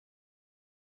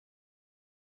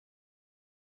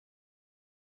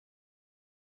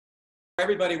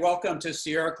Everybody, welcome to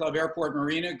Sierra Club Airport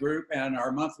Marina Group and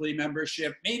our monthly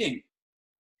membership meeting.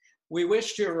 We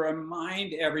wish to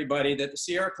remind everybody that the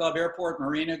Sierra Club Airport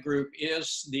Marina Group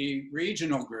is the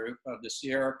regional group of the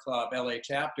Sierra Club LA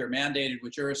chapter, mandated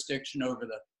with jurisdiction over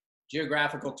the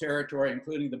geographical territory,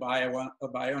 including the Ballona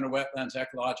Wetlands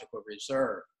Ecological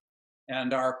Reserve.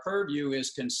 And our purview is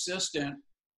consistent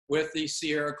with the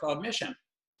Sierra Club mission.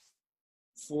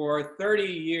 For 30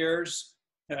 years,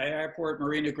 the Airport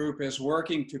Marina Group is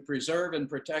working to preserve and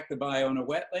protect the Ballona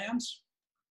wetlands,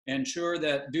 ensure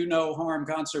that do no harm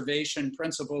conservation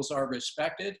principles are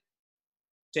respected,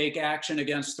 take action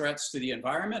against threats to the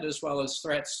environment, as well as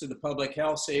threats to the public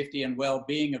health, safety, and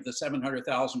well-being of the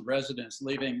 700,000 residents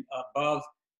living above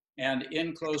and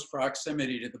in close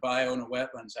proximity to the Ballona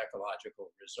Wetlands Ecological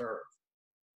Reserve.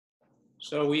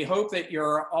 So we hope that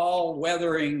you're all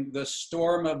weathering the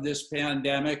storm of this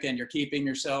pandemic and you're keeping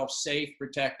yourself safe,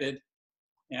 protected,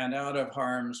 and out of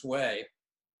harm's way.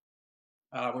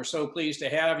 We're so pleased to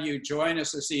have you join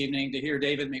us this evening to hear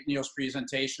David McNEILL's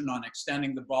presentation on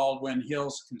extending the Baldwin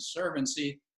Hills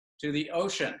Conservancy to the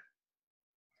ocean.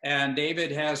 And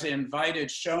David has invited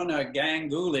Shona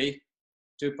Ganguly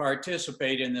to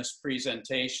participate in this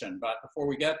presentation. But before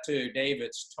we get to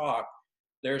David's talk,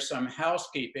 there's some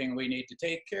housekeeping we need to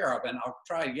take care of, and I'll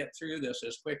try to get through this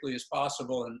as quickly as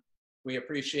possible, and we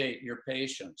appreciate your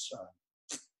patience.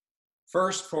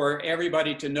 First, for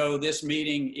everybody to know, this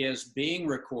meeting is being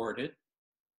recorded.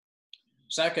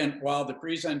 Second, while the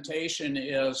presentation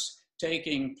is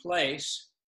taking place,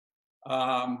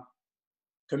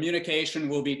 communication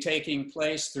will be taking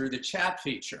place through the chat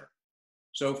feature.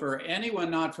 So for anyone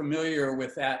not familiar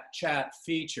with that chat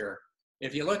feature,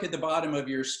 if you look at the bottom of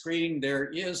your screen, there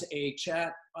is a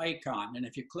chat icon. And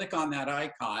if you click on that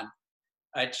icon,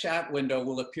 a chat window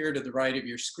will appear to the right of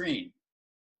your screen.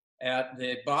 At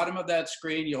the bottom of that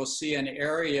screen, you'll see an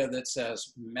area that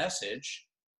says message.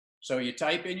 So you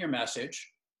type in your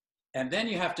message, and then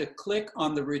you have to click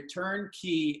on the return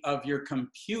key of your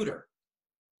computer.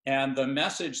 And the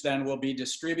message then will be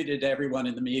distributed to everyone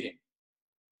in the meeting.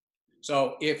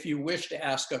 So if you wish to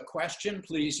ask a question,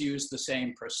 please use the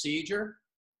same procedure.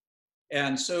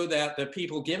 And so that the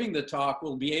people giving the talk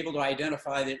will be able to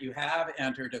identify that you have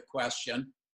entered a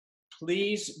question,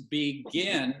 please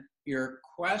begin your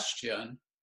question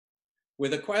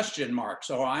with a question mark.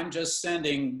 So I'm just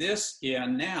sending this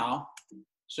in now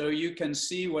so you can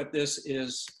see what this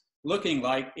is looking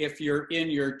like if you're in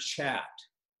your chat.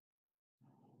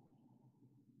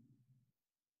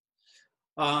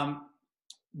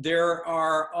 There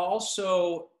are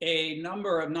also a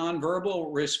number of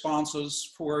nonverbal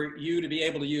responses for you to be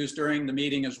able to use during the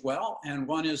meeting as well. And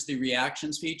one is the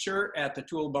reactions feature at the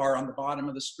toolbar on the bottom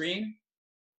of the screen.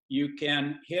 You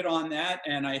can hit on that,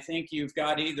 and I think you've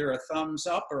got either a thumbs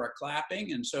up or a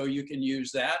clapping, and so you can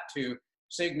use that to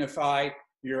signify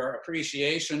your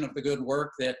appreciation of the good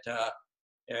work that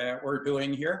we're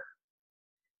doing here.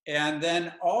 And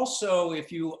then also,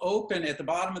 if you open at the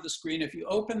bottom of the screen, if you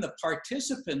open the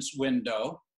participants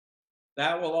window,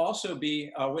 that will also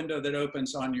be a window that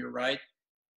opens on your right.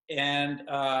 And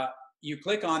you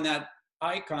click on that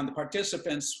icon, the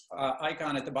participants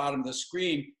icon at the bottom of the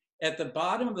screen. At the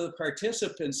bottom of the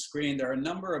participants screen, there are a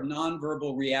number of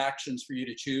nonverbal reactions for you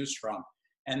to choose from.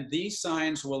 And these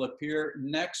signs will appear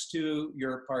next to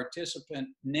your participant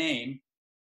name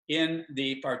in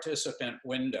the participant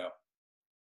window.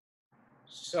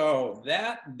 So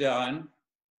that done,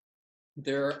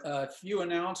 there are a few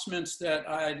announcements that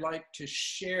I'd like to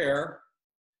share.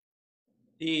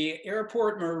 The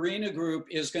Airport Marina Group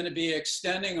is going to be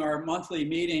extending our monthly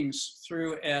meetings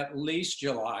through at least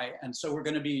July, and so we're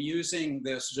going to be using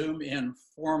this Zoom-in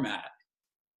format.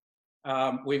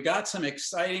 We've got some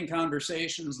exciting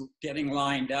conversations getting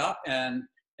lined up, and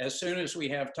as soon as we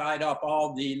have tied up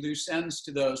all the loose ends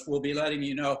to those, we'll be letting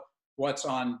you know what's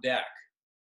on deck.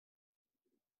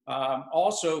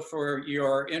 Also, for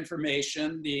your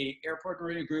information, the Airport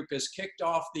Marina Group has kicked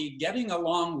off the Getting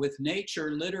Along with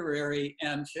Nature Literary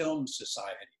and Film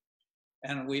Society.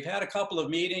 And we've had a couple of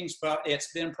meetings, but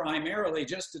it's been primarily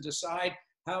just to decide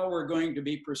how we're going to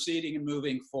be proceeding and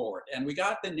moving forward. And we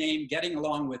got the name Getting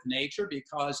Along with Nature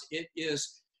because it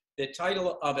is the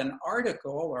title of an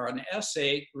article or an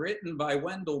essay written by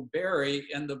Wendell Berry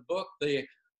in the book, The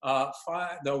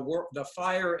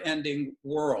Fire Ending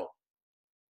World.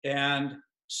 And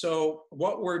so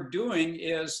what we're doing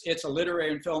is, it's a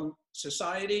literary and film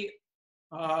society.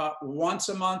 Once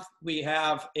a month, we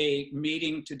have a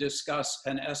meeting to discuss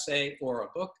an essay or a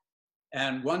book.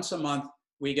 And once a month,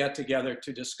 we get together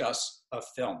to discuss a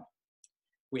film.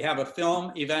 We have a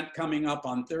film event coming up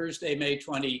on Thursday, May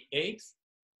 28th.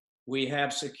 We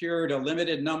have secured a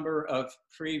limited number of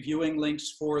free viewing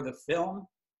links for the film.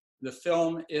 The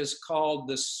film is called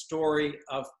The Story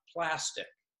of Plastic.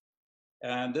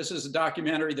 And this is a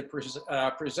documentary that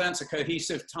presents a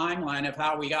cohesive timeline of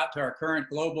how we got to our current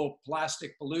global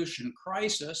plastic pollution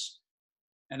crisis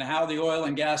and how the oil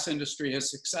and gas industry has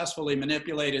successfully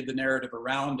manipulated the narrative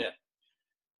around it.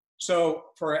 So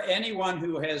for anyone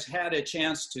who has had a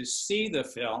chance to see the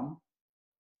film,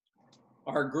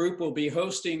 our group will be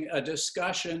hosting a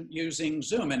discussion using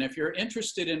Zoom. And if you're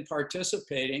interested in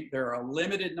participating, there are a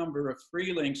limited number of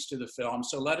free links to the film.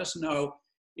 So let us know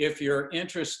if you're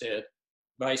interested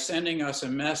by sending us a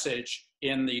message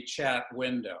in the chat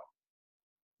window.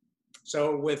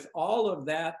 So with all of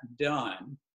that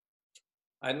done,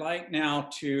 I'd like now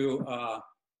to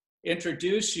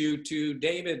introduce you to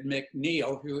David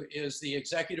McNEILL, who is the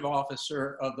Executive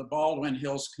Officer of the Baldwin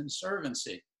Hills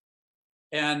Conservancy.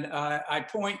 And I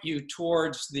point you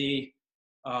towards the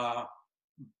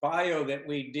bio that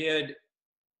we did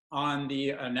on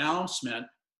the announcement.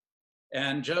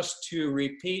 And just to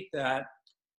repeat that,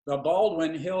 the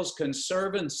Baldwin Hills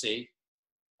Conservancy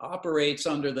operates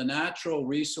under the Natural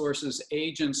Resources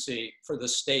Agency for the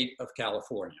State of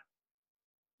California.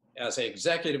 As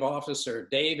Executive Officer,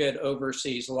 David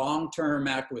oversees long-term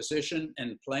acquisition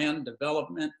and planned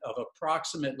development of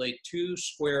approximately 2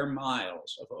 square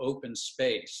miles of open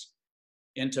space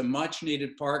into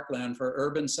much-needed parkland for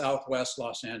urban Southwest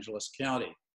Los Angeles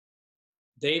County.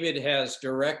 David has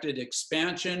directed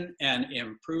expansion and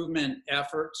improvement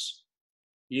efforts,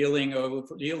 yielding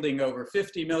over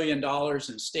 $50 million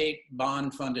in state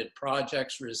bond-funded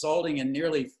projects, resulting in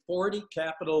nearly 40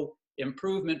 capital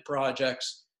improvement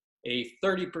projects, a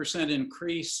 30%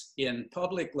 increase in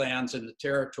public lands in the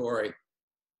territory,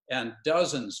 and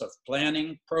dozens of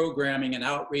planning, programming, and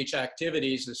outreach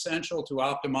activities essential to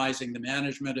optimizing the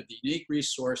management of the unique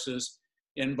resources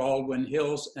in Baldwin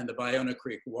Hills and the Ballona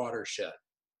Creek Watershed.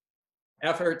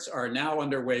 Efforts are now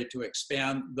underway to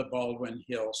expand the Baldwin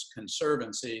Hills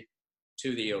Conservancy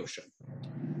to the ocean.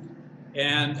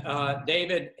 And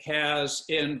David has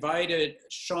invited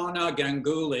Shona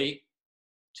Ganguly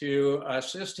to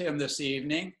assist him this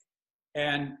evening.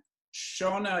 And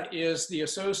Shona is the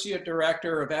Associate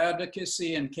Director of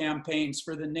Advocacy and Campaigns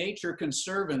for the Nature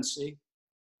Conservancy,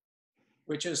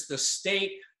 which is the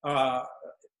state-run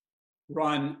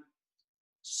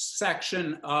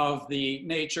section of the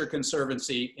Nature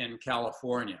Conservancy in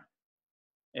California.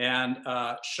 And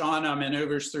Shona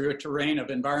maneuvers through a terrain of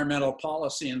environmental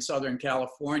policy in Southern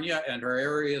California, and her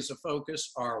areas of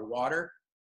focus are water,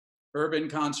 urban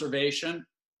conservation,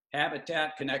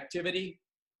 habitat connectivity,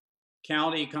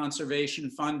 county conservation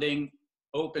funding,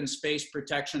 open space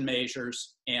protection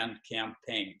measures, and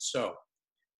campaigns. So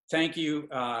thank you,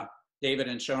 David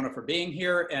and Shona, for being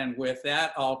here. And with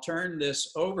that, I'll turn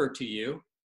this over to you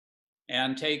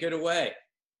and take it away.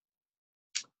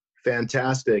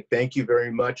 Fantastic. Thank you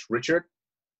very much, Richard,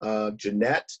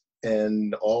 Jeanette,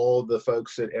 and all the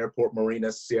folks at Airport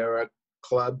Marina Sierra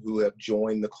Club who have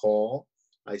joined the call.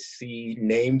 I see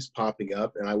names popping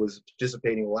up, and I was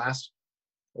participating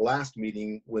last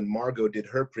meeting when Margot did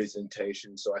her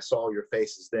presentation, so I saw your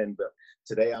faces then, but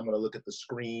today I'm going to look at the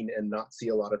screen and not see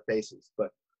a lot of faces.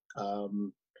 But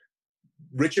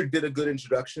Richard did a good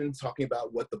introduction talking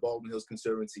about what the Baldwin Hills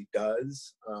Conservancy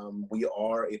does. We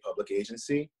are a public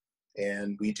agency,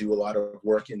 and we do a lot of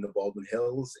work in the Baldwin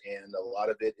Hills, and a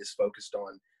lot of it is focused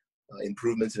on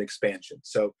improvements and expansion.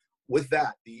 So with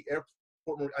that, the airport,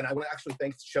 and I want to actually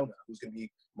thank Shona, who's going to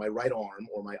be my right arm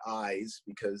or my eyes,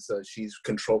 because she's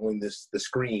controlling the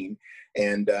screen,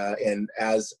 and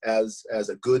as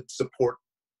a good support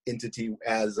entity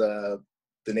as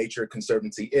the Nature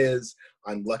Conservancy is,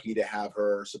 I'm lucky to have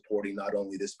her supporting not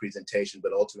only this presentation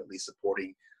but ultimately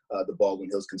supporting the Baldwin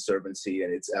Hills Conservancy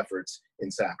and its efforts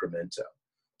in Sacramento.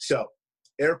 So,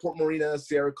 Airport Marina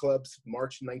Sierra Club's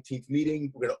March 19th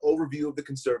meeting. We're going to overview of the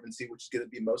Conservancy, which is going to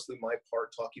be mostly my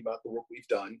part talking about the work we've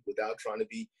done without trying to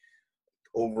be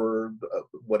over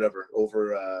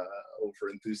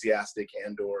enthusiastic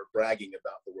and or bragging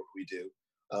about the work we do.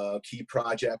 Key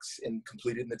projects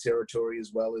completed in the territory,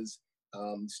 as well as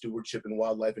stewardship and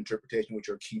wildlife interpretation, which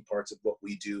are key parts of what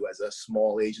we do as a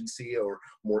small agency or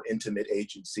more intimate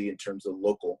agency in terms of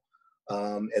local.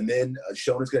 And then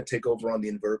Shona's going to take over on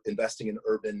the investing in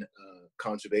urban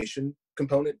conservation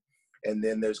component. And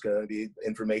then there's going to be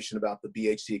information about the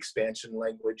BHC expansion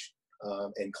language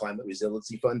and climate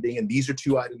resiliency funding. And these are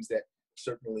two items that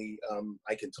certainly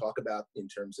I can talk about in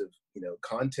terms of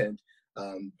content,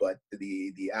 but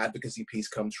the advocacy piece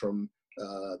comes from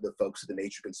the folks at the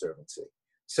Nature Conservancy.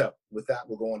 So with that,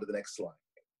 we'll go on to the next slide.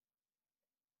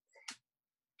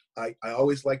 I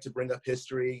always like to bring up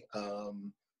history.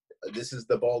 This is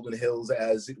the Baldwin Hills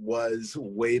as it was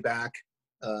way back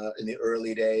in the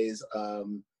early days.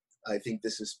 I think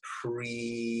this is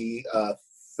pre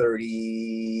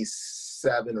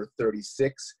 37 or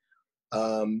 36.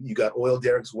 You got oil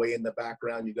derricks way in the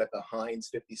background. You got the Heinz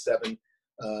 57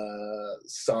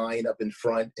 sign up in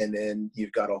front, and then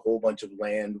you've got a whole bunch of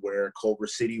land where Culver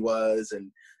City was,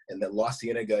 and then La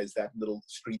Cienega is that little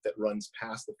street that runs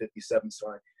past the 57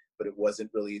 sign, but it wasn't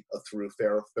really a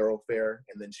thoroughfare.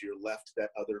 And then to your left, that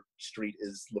other street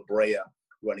is La Brea,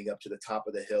 running up to the top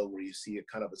of the hill where you see a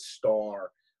kind of a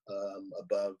star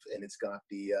above, and it's got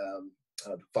the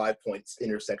 5 points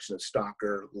intersection of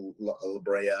Stocker, La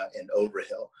Brea, and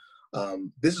Overhill.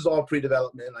 This is all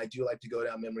pre-development. I do like to go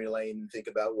down memory lane and think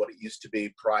about what it used to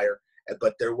be prior,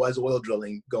 but there was oil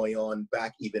drilling going on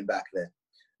even back then.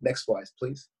 Next slide,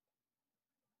 please.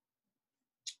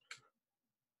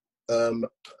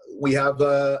 We have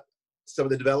some of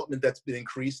the development that's been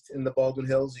increased in the Baldwin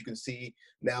Hills. You can see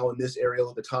now in this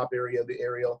aerial, the top area of the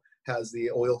aerial has the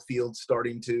oil fields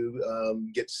starting to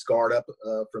get scarred up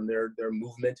from their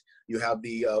movement. You have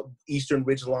the eastern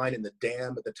ridge line and the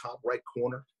dam at the top right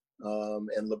corner.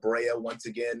 And La Brea, once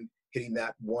again, hitting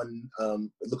that one,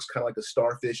 it looks kind of like a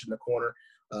starfish in the corner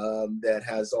that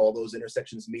has all those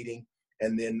intersections meeting.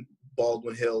 And then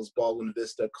Baldwin Hills, Baldwin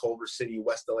Vista, Culver City,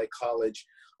 West LA College,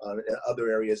 and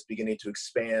other areas beginning to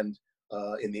expand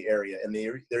in the area. And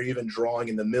they're even drawing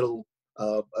in the middle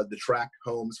of the tract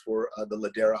homes for the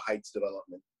Ladera Heights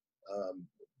development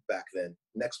back then.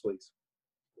 Next, please.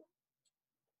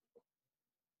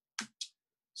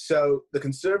 So the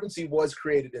Conservancy was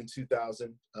created in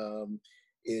 2000.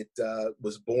 It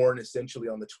was born essentially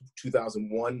on the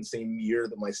 2001, same year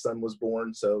that my son was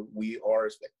born. So we are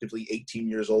effectively 18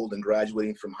 years old and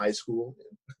graduating from high school.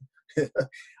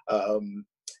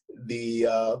 The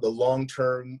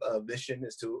long-term mission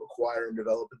is to acquire and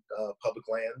develop public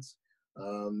lands.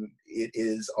 It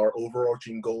is our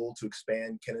overarching goal to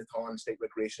expand Kenneton State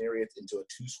Recreation Area into a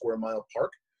 2 square mile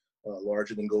park,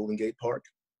 larger than Golden Gate Park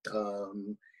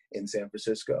in San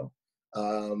Francisco.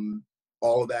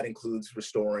 All of that includes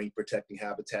restoring, protecting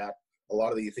habitat, a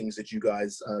lot of the things that you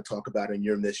guys talk about in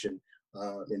your mission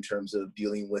in terms of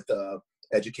dealing with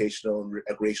educational and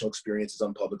recreational experiences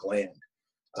on public land.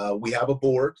 We have a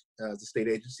board as a state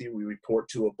agency. We report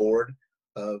to a board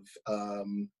of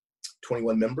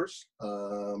 21 members.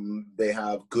 They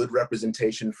have good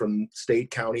representation from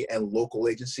state, county, and local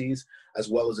agencies, as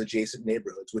well as adjacent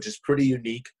neighborhoods, which is pretty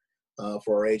unique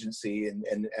for our agency.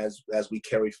 And as we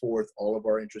carry forth, all of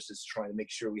our interests is trying to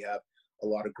make sure we have a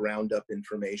lot of ground up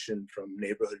information from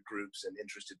neighborhood groups and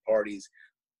interested parties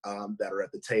that are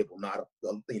at the table, not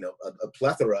a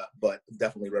plethora, but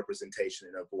definitely representation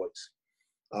in our voice.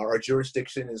 Our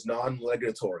jurisdiction is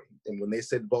non-regulatory, and when they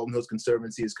said the Baldwin Hills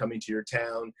Conservancy is coming to your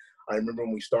town, I remember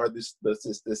when we started this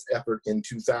effort in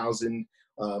 2000,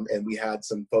 and we had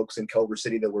some folks in Culver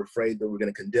City that were afraid that we were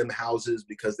going to condemn houses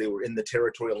because they were in the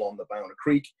territory along the Ballona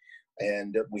Creek,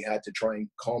 and we had to try and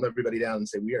calm everybody down and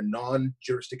say we are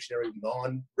non-jurisdictionary,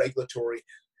 non-regulatory.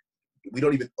 We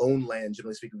don't even own land,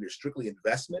 generally speaking. We are strictly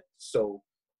investment. So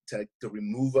to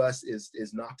remove us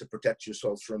is not to protect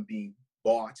yourselves from being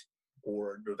bought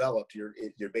or developed. You're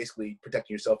basically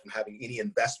protecting yourself from having any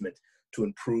investment to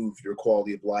improve your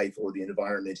quality of life or the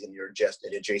environment in your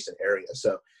adjacent area.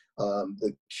 So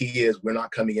the key is we're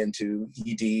not coming into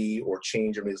ED or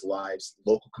change everybody's lives.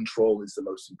 Local control is the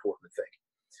most important thing.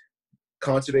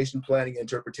 Conservation planning and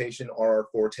interpretation are our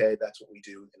forte. That's what we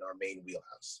do in our main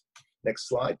wheelhouse. Next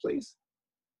slide, please.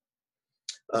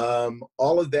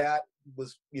 All of that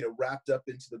was wrapped up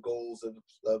into the goals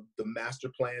of the master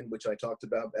plan, which I talked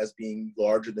about as being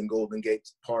larger than Golden Gate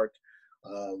Park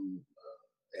and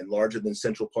larger than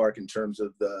Central Park in terms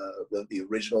of the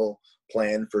original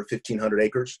plan for 1,500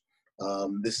 acres.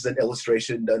 This is an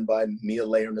illustration done by Mia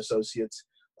Layer and Associates.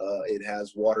 It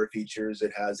has water features.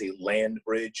 It has a land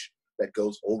bridge that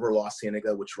goes over La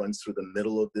Cienega, which runs through the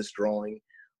middle of this drawing.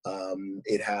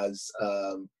 It has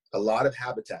a lot of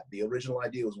habitat. The original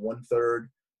idea was 1/3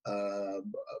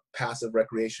 passive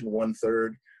recreation,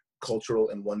 1/3 cultural,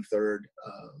 and 1/3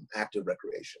 active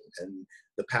recreation. And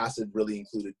the passive really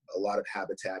included a lot of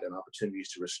habitat and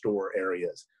opportunities to restore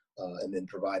areas and then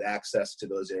provide access to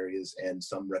those areas and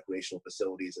some recreational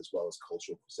facilities as well as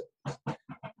cultural facilities.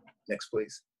 Next,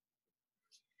 please.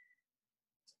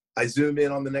 I zoom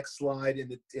in on the next slide,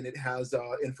 and it has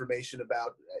information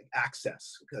about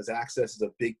access, because access is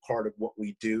a big part of what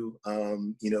we do.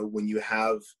 When you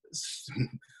have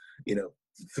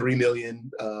 3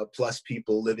 million plus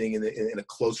people living in a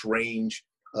close range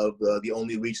of the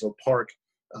only regional park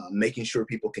Making sure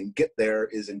people can get there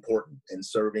is important, and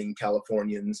serving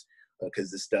Californians,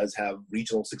 because this does have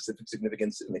regional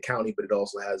significance in the county, but it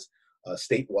also has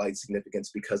statewide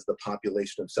significance because of the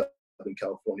population of Southern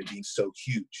California being so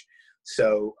huge.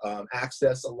 So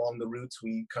access along the routes,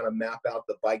 we kind of map out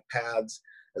the bike paths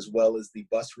as well as the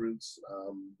bus routes,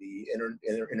 the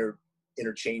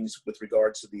interchange with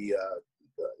regards to the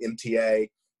MTA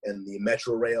and the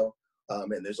Metro Rail.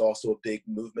 And there's also a big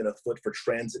movement afoot for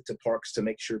transit to parks to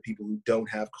make sure people who don't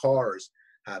have cars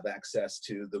have access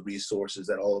to the resources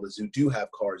that all of us who do have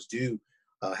cars do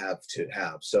have to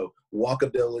have. So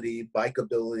walkability,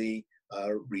 bikeability,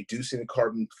 reducing the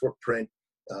carbon footprint,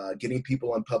 getting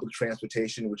people on public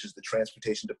transportation, which is the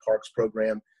Transportation to Parks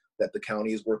program that the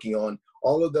county is working on.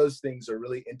 All of those things are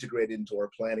really integrated into our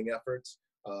planning efforts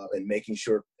and making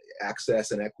sure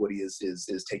access and equity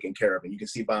is taken care of. And you can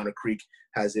see Ballona Creek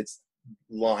has its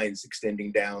lines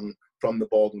extending down from the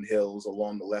Baldwin Hills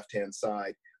along the left-hand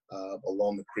side,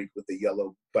 along the creek with the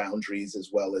yellow boundaries, as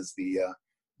well as the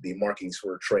markings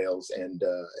for trails and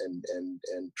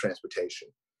transportation.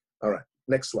 All right,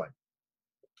 next slide.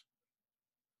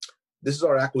 This is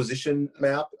our acquisition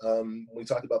map. We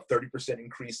talked about 30%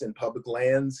 increase in public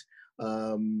lands.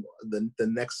 The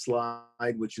next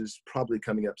slide, which is probably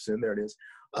coming up soon, there it is,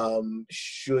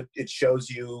 it shows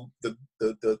you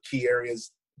the key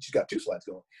areas. She's got 2 slides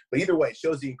going, but either way, it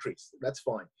shows the increase. That's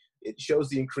fine. It shows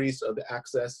the increase of the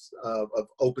access of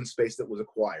open space that was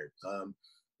acquired.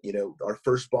 You know, our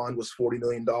first bond was $40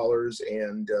 million,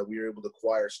 and we were able to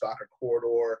acquire Stocker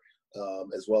Corridor,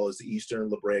 as well as the Eastern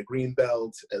La Brea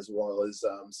Greenbelt, as well as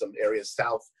some areas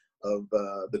south of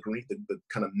the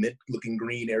kind of mint-looking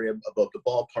green area above the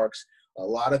ballparks. A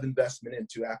lot of investment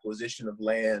into acquisition of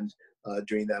land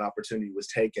during that opportunity was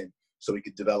taken, so we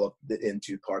could develop it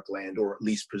into parkland, or at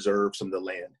least preserve some of the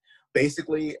land.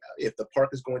 Basically, if the park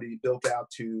is going to be built out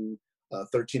to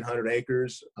 1,300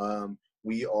 acres,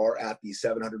 we are at the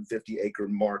 750 acre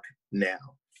mark now.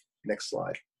 Next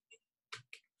slide.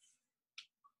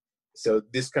 So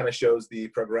this kind of shows the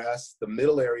progress. The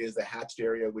middle area is the hatched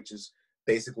area, which is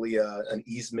basically an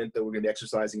easement that we're going to be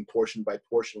exercising portion by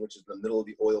portion, which is in the middle of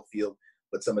the oil field,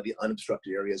 but some of the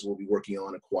unobstructed areas we'll be working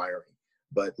on acquiring.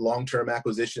 But long-term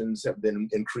acquisitions have been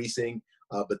increasing,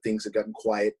 but things have gotten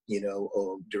quiet, you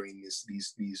know, during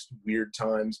these weird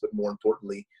times. But more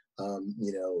importantly,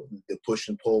 you know, the push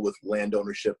and pull with land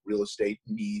ownership, real estate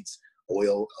needs,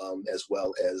 oil, as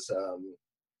well as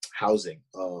housing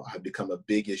have become a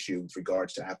big issue with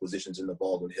regards to acquisitions in the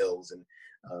Baldwin Hills, and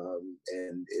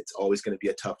it's always going to be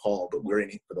a tough haul, but we're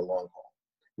in it for the long haul.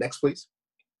 Next, please.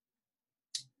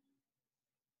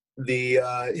 The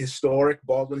historic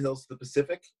Baldwin Hills to the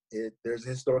Pacific. There's a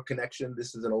historic connection.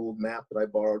 This is an old map that I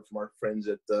borrowed from our friends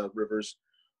at Rivers,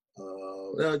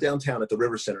 downtown at the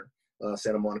River Center,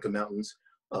 Santa Monica Mountains.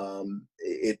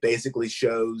 It basically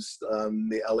shows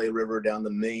the LA River down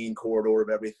the main corridor of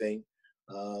everything,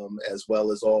 as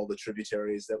well as all the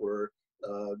tributaries that were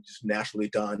just naturally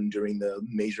done during the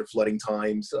major flooding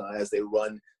times as they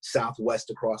run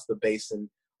southwest across the basin,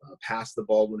 past the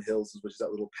Baldwin Hills, which is that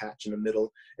little patch in the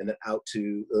middle, and then out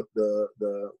to the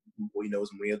what we know as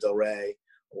Marina Del Rey.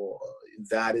 Or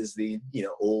that is the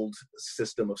old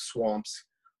system of swamps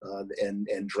and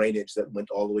drainage that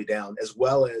went all the way down, as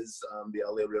well as the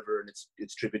LA River and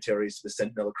its tributaries to the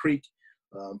Centinela Creek,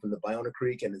 from the Ballona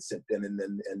Creek, and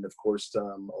of course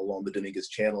along the Dominguez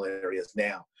Channel areas.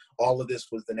 Now, all of this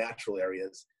was the natural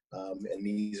areas, and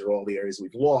these are all the areas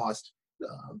we've lost.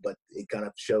 But it kind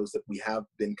of shows that we have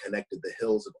been connected. The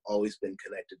hills have always been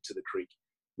connected to the creek.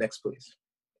 Next, please.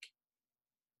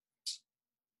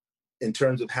 In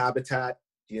terms of habitat,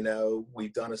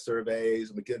 we've done a survey.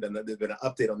 There's been an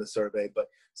update on the survey, but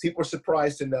people are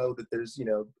surprised to know that there's,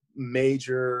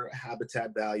 major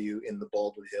habitat value in the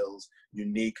Baldwin Hills,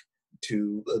 unique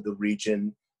to the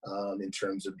region in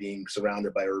terms of being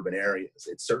surrounded by urban areas.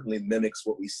 It certainly mimics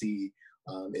what we see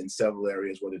in several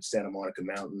areas, whether it's Santa Monica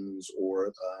Mountains or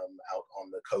out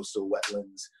on the coastal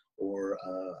wetlands or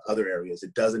other areas.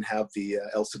 It doesn't have the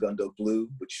El Segundo blue,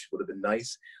 which would have been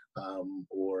nice,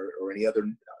 or any other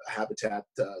habitat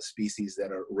species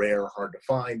that are rare or hard to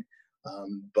find.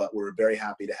 But we're very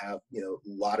happy to have a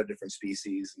lot of different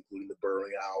species, including the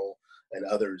burrowing owl and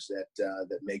others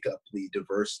that make up the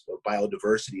diverse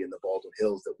biodiversity in the Baldwin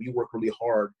Hills that we work really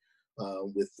hard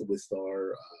with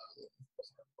our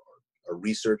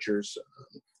researchers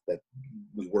that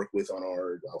we work with on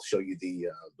I'll show you the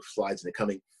slides in the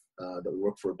coming, that we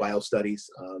work for biostudies,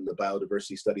 the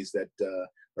biodiversity studies that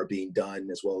are being done,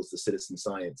 as well as the citizen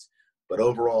science. But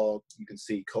overall, you can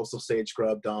see coastal sage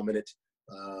scrub dominant,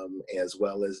 as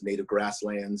well as native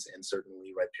grasslands and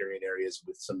certainly riparian areas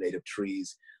with some native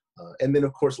trees. And then,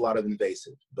 of course, a lot of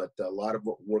invasive, but a lot of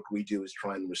what work we do is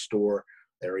try and restore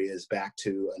areas back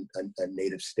to a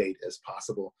native state as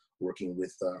possible, working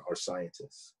with our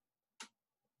scientists.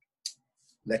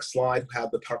 Next slide, we have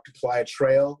the Park to Playa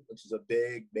Trail, which is a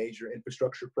big, major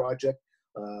infrastructure project.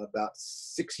 About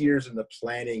 6 years in the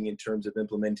planning in terms of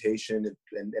implementation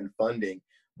and funding,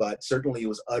 but certainly it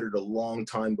was uttered a long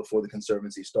time before the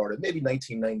Conservancy started, maybe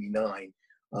 1999,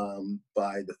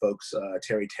 by the folks.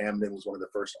 Terry Tamden was one of the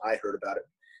first I heard about it.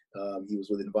 He was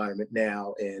with Environment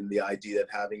Now, and the idea of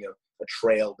having a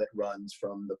trail that runs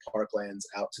from the parklands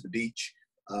out to the beach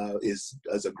is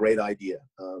a great idea.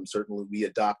 Certainly we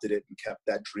adopted it and kept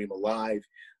that dream alive,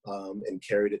 and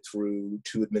carried it through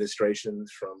 2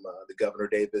 administrations, from the Governor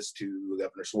Davis to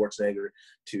Governor Schwarzenegger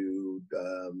to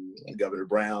Governor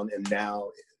Brown, and now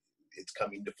it's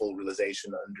coming to full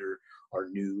realization under our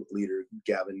new leader,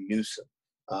 Gavin Newsom.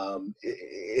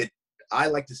 I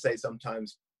like to say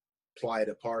sometimes Playa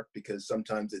to Park, because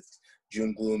sometimes it's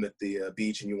June gloom at the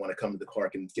beach and you want to come to the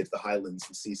park and get to the highlands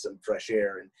and see some fresh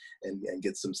air and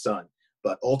get some sun.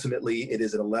 But ultimately, it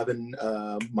is an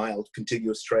 11-mile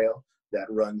contiguous trail that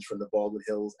runs from the Baldwin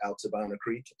Hills out to Ballona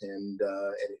Creek, and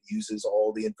it uses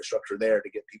all the infrastructure there to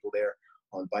get people there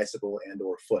on bicycle and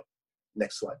or foot.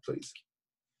 Next slide, please.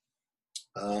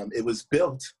 It was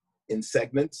built in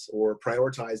segments or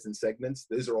prioritized in segments.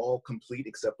 These are all complete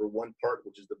except for one part,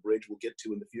 which is the bridge we'll get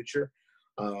to in the future.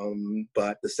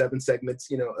 But the 7 segments,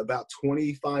 about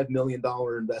 $25 million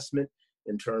investment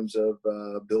in terms of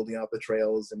building out the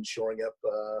trails and shoring up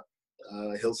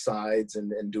hillsides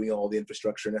and doing all the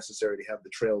infrastructure necessary to have the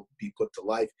trail be put to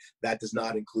life. That does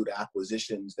not include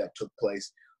acquisitions that took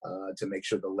place to make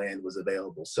sure the land was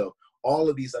available. So all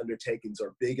of these undertakings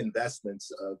are big investments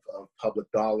of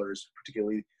public dollars,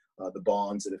 particularly the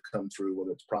bonds that have come through,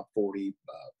 whether it's Prop 40,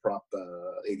 Prop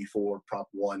 84, Prop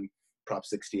 1, Prop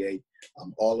 68.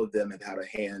 All of them have had a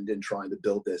hand in trying to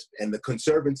build this. And the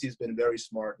Conservancy has been very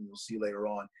smart, and you'll see later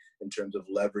on, in terms of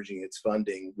leveraging its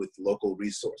funding with local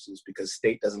resources, because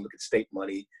state doesn't look at state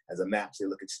money as a match. They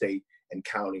look at state and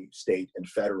county, state and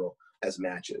federal as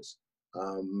matches.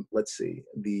 Let's see.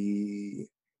 The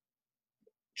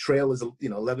trail is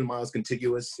 11 miles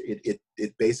contiguous.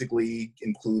 It basically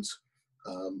includes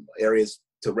areas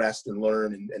to rest and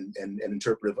learn and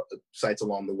interpretive sites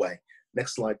along the way.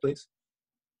 Next slide, please.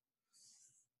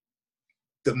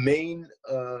 The main,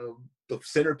 the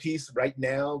centerpiece right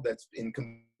now that's in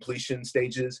completion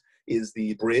stages is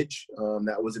the bridge.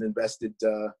 That was an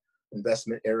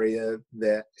investment area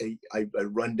that I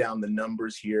run down the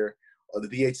numbers here. The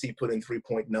VHC put in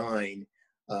 3.9.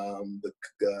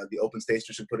 The open States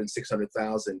District put in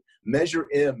 600,000. Measure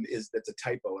M that's a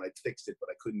typo, and I fixed it, but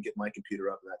I couldn't get my computer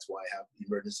up, and that's why I have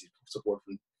emergency support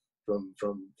from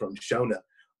Shona.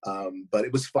 But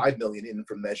it was $5 million in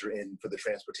from Measure N for the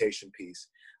transportation piece.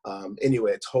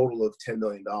 Anyway, a total of $10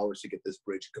 million to get this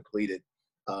bridge completed,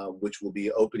 which will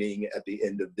be opening at the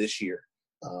end of this year.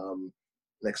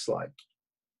 Next slide.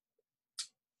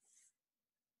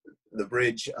 The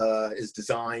bridge is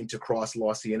designed to cross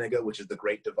La Cienega, which is the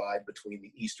great divide between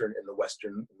the eastern and the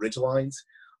western ridgelines.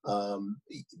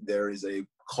 There is a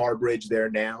car bridge there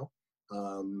now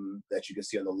that you can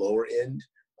see on the lower end,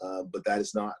 but that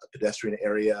is not a pedestrian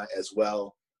area as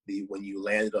well. When you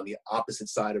landed on the opposite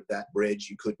side of that bridge,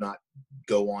 you could not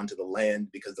go onto the land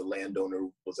because the landowner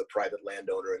was a private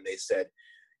landowner, and they said,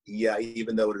 yeah,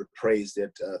 even though it appraised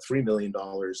at $3 million,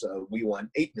 we want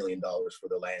 $8 million for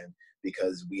the land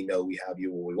because we know we have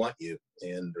you where we want you.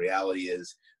 And the reality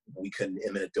is we couldn't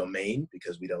eminent domain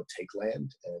because we don't take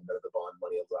land, and none of the bond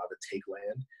money allowed to take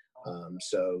land.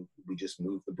 So we just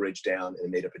moved the bridge down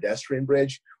and made a pedestrian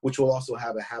bridge, which will also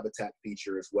have a habitat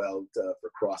feature as well for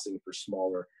crossing for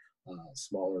smaller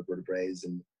vertebrates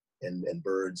and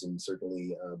birds, and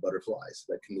certainly butterflies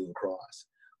that can move across.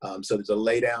 So there's a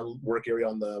laydown work area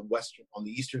on the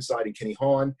eastern side in Kenny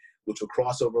Hawn, which will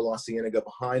cross over La Cienega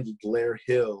behind Blair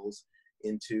Hills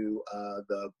into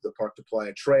the Park to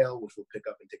Playa Trail, which will pick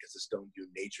up and take us to Stone View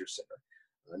Nature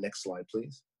Center. Next slide,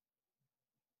 please.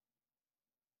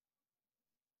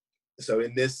 So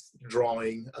in this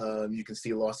drawing, you can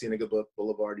see La Cienega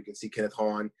Boulevard, you can see Kenneth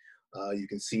Hawn, you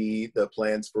can see the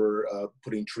plans for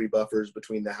putting tree buffers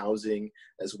between the housing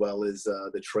as well as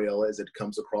the trail as it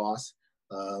comes across.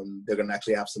 They're going to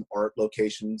actually have some art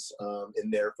locations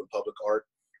in there for public art.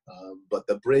 But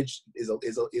the bridge is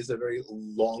a very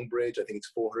long bridge. I think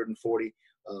it's 440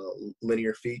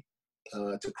 linear feet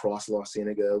to cross La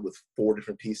Cienega with 4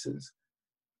 different pieces.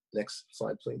 Next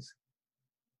slide, please.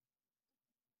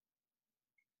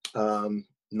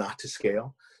 not to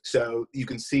scale. So you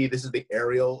can see this is the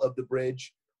aerial of the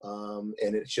bridge,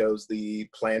 and it shows the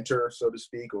planter, so to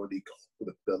speak, or the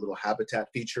little habitat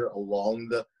feature along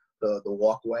the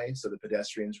walkway. So the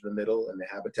pedestrians are in the middle and the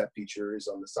habitat feature is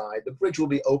on the side. The bridge will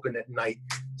be open at night,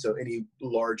 so any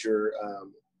larger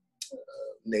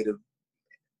native,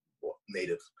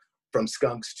 from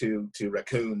skunks to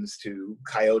raccoons to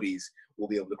coyotes will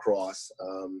be able to cross.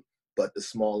 But the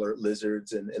smaller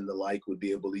lizards and the like would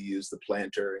be able to use the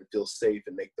planter and feel safe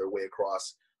and make their way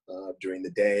across during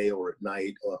the day or at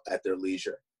night or at their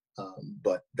leisure.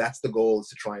 But that's the goal, is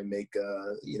to try and make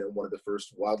one of the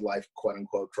first wildlife quote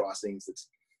unquote crossings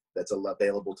that's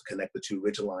available to connect the two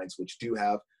ridge lines, which do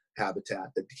have habitat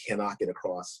that cannot get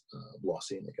across La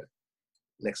Cienega.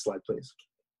 Next slide, please.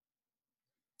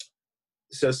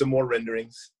 So some more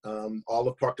renderings. All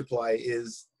of Park Supply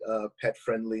is pet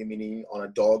friendly, meaning on a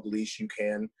dog leash you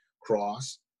can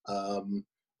cross.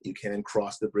 You can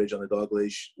cross the bridge on a dog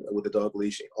leash with a dog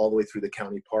leash all the way through the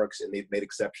county parks, and they've made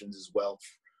exceptions as well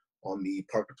on the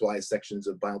Park Supply sections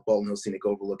of Baldwin Hills Scenic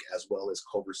Overlook as well as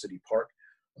Culver City Park.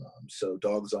 So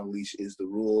dogs on leash is the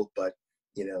rule, but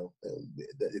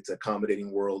it's an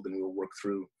accommodating world, and we'll work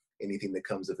through anything that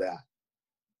comes of that.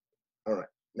 All right,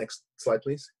 next slide,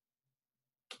 please.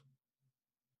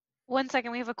 1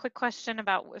 second, we have a quick question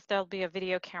about if there'll be a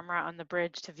video camera on the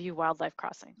bridge to view wildlife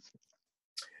crossings.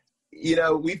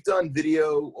 We've done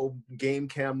video game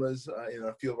cameras in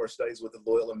a few of our studies with the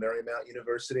Loyola Marymount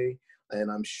University,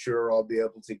 and I'm sure I'll be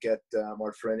able to get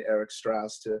our friend Eric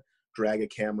Strauss to drag a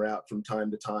camera out from time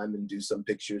to time and do some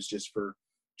pictures just for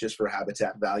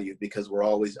habitat value, because we're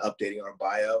always updating our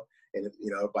bio and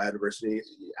biodiversity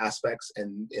aspects,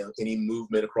 and any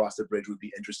movement across the bridge would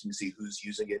be interesting to see who's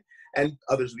using it, and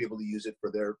others will be able to use it for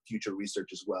their future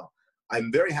research as well. I'm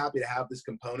very happy to have this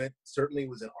component. Certainly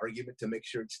was an argument to make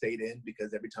sure it stayed in,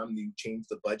 because every time you change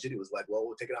the budget, it was like, well,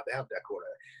 we'll take it out the habitat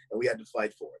corridor, and we had to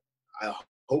fight for it. I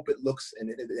hope it looks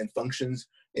and functions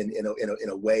in a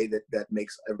way that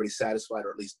makes everybody satisfied,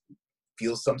 or at least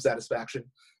feels some satisfaction.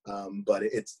 But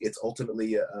it's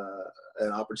ultimately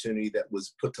an opportunity that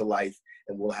was put to life,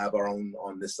 and we'll have our own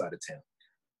on this side of town.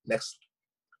 Next.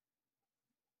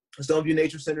 Stoneview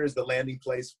Nature Center is the landing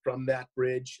place from that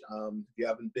bridge. If you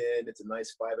haven't been, it's a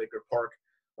nice 5-acre park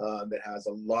that has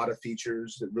a lot of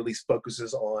features. That really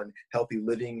focuses on healthy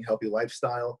living, healthy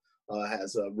lifestyle,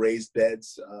 has raised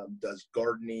beds, does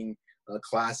gardening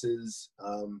classes,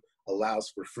 allows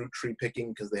for fruit tree picking,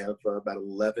 because they have about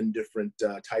 11 different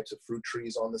types of fruit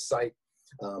trees on the site,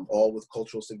 all with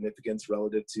cultural significance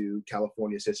relative to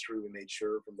California's history. We made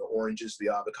sure, from the oranges to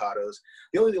the avocados.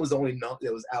 The only thing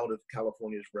that was out of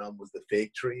California's realm was the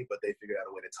fig tree, but they figured out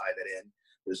a way to tie that in.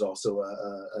 There's also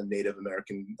a Native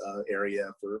American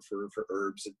area for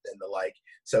herbs and the like.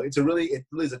 So it really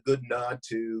is a good nod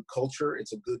to culture.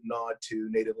 It's a good nod to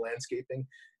native landscaping.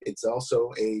 It's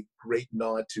also a great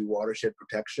nod to watershed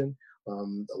protection.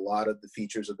 A lot of the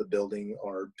features of the building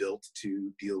are built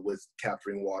to deal with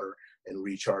capturing water and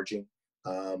recharging.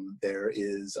 There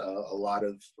is a lot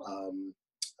of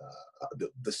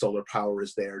the solar power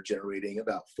is there, generating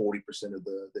about 40% of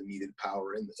the needed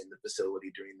power in the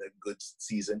facility during the good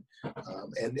season,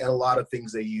 and a lot of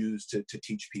things they use to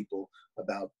teach people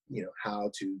about how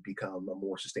to become a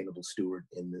more sustainable steward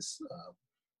in this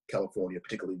California,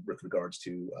 particularly with regards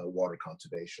to water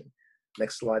conservation.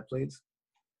 Next slide, please.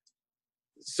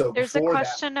 So there's a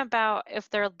question about if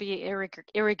there'll be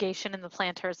irrigation in the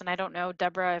planters, and I don't know,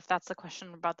 Deborah, if that's the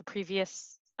question about the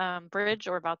previous bridge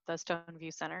or about the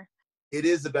Stoneview Center. It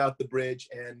is about the bridge,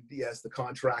 and yes, the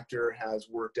contractor has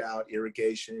worked out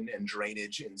irrigation and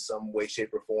drainage in some way,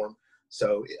 shape, or form.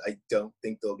 So I don't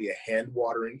think there'll be a hand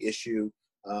watering issue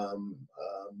on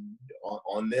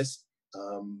this,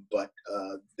 but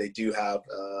they do have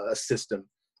a system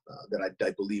that I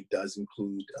believe does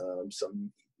include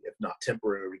some, if not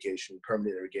temporary irrigation,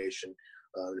 permanent irrigation.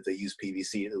 If they use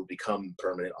PVC, it will become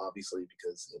permanent, obviously,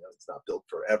 because it's not built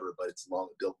forever, but it's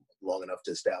built long enough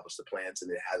to establish the plants,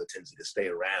 and it has a tendency to stay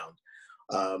around.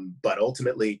 But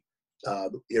ultimately,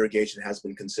 irrigation has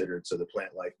been considered, so the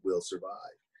plant life will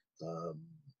survive.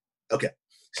 Okay,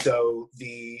 so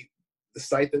the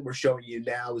site that we're showing you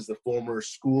now is the former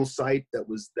school site that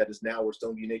is now where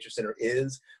Stoneview Nature Center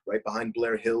is, right behind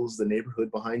Blair Hills, the neighborhood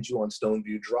behind you on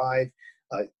Stoneview Drive.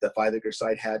 The 5-acre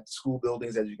site had school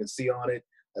buildings, as you can see on it,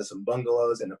 has some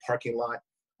bungalows and a parking lot,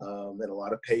 and a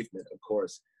lot of pavement, of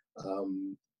course.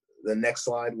 The next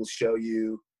slide will show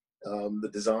you the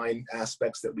design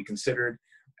aspects that we considered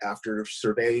after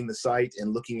surveying the site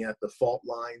and looking at the fault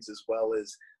lines as well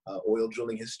as oil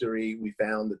drilling history. We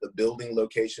found that the building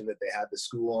location that they had the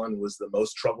school on was the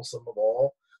most troublesome of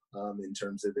all. in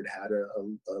terms of it had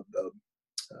an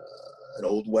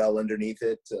old well underneath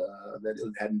it that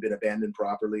it hadn't been abandoned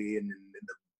properly, and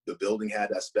the building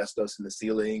had asbestos in the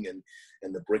ceiling, and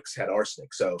the bricks had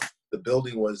arsenic. So the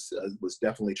building was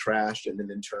definitely trashed. And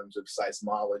then in terms of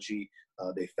seismology,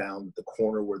 they found the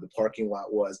corner where the parking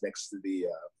lot was next to the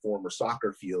former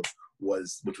soccer field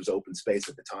which was open space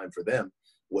at the time for them,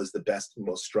 was the best,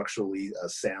 most structurally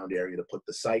sound area to put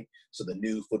the site. So the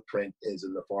new footprint is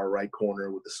in the far right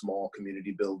corner with the small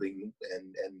community building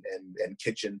and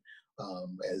kitchen,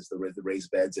 as the raised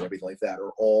beds and everything like that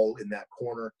are all in that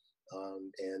corner.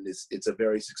 And it's a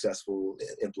very successful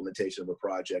implementation of a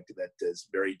project that is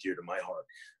very dear to my heart.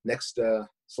 Next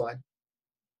slide.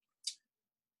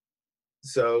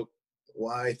 So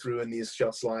why I threw in these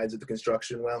slides at the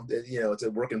construction? Well, it's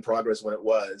a work in progress when it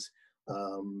was.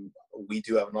 We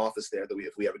do have an office there that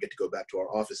if we ever get to go back to our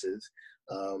offices.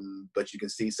 But you can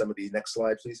see some of the, next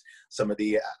slide, please. Some of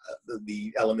the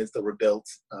elements that were built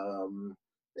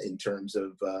in terms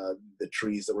of the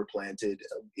trees that were planted.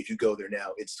 If you go there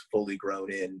now, it's fully grown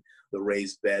in. The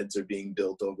raised beds are being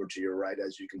built over to your right,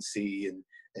 as you can see,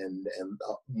 and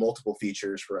multiple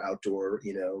features for outdoor,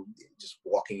 just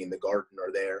walking in the garden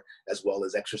are there, as well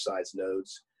as exercise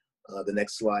nodes. The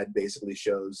next slide basically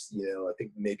shows, I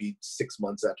think maybe 6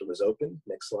 months after it was open.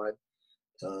 Next slide.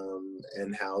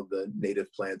 And how the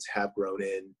native plants have grown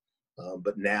in.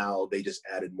 But now they just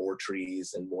added more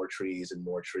trees and more trees and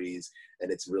more trees.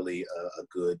 And it's really a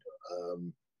good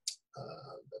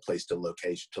place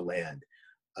to land.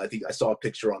 I think I saw a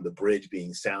picture on the bridge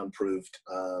being soundproofed.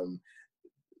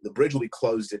 The bridge will be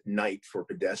closed at night for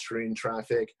pedestrian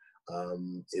traffic.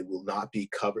 It will not be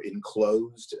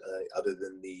enclosed other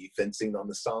than the fencing on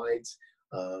the sides.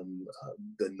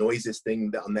 The noisiest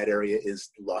thing on that area is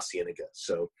La Cienega.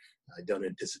 So I don't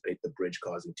anticipate the bridge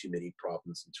causing too many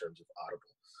problems in terms of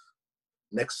audible.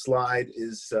 Next slide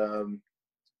is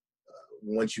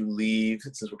once you leave,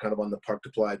 since we're kind of on the Park to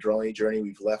Playa journey,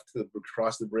 we've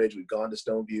crossed the bridge, we've gone to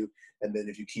Stoneview, and then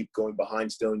if you keep going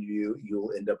behind Stoneview,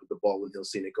 you'll end up with the Baldwin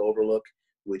Hills Scenic Overlook,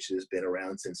 which has been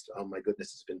around since, oh my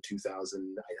goodness, it's been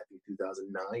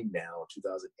 2009 now,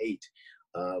 2008,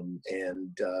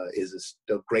 and is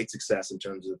a great success in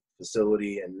terms of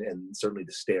facility, and certainly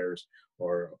the stairs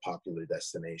are a popular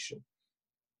destination.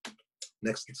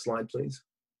 Next slide, please.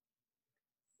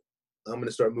 I'm going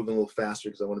to start moving a little faster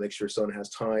because I want to make sure Shona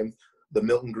has time. The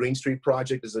Milton Green Street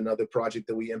project is another project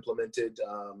that we implemented.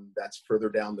 That's further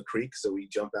down the creek. So we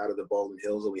jump out of the Baldwin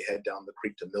Hills and we head down the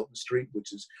creek to Milton Street,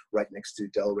 which is right next to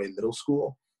Delray Middle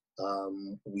School.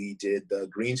 We did the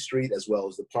Green Street as well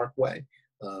as the Parkway.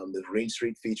 The Green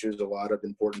Street features a lot of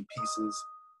important pieces.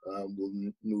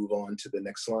 We'll move on to the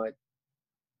next slide.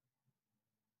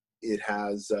 It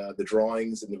has the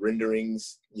drawings and the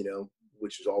renderings,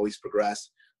 which has always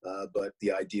progressed. But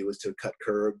the idea was to cut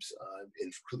curbs,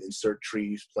 insert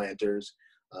trees, planters,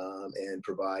 and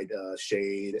provide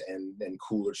shade and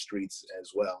cooler streets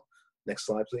as well. Next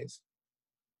slide, please.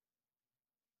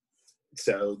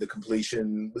 So the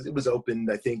completion, it was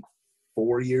opened, I think,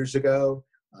 4 years ago.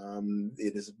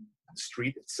 The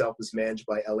street itself is managed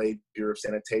by LA Bureau of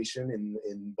Sanitation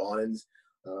in Bonan's,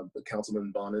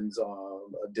 Councilman Bonan's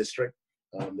district.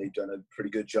 They've done a pretty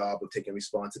good job of taking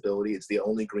responsibility. It's the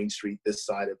only green street this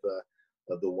side of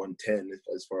the 110,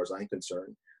 as far as I'm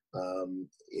concerned.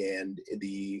 And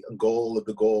the goal of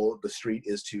the street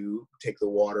is to take the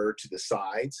water to the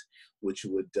sides, which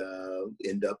would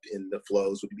end up in the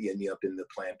flows, would be ending up in the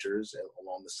planters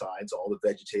along the sides. All the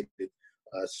vegetated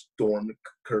storm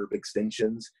curb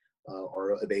extensions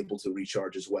are able to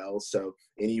recharge as well. So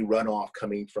any runoff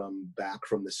coming back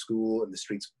from the school and the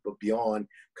streets beyond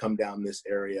come down this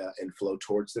area and flow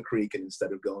towards the creek. And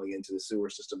instead of going into the sewer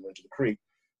system or into the creek,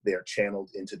 they are channeled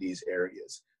into these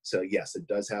areas. So yes, it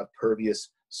does have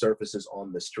pervious surfaces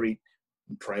on the street,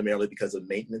 primarily because of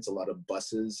maintenance. A lot of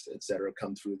buses, et cetera,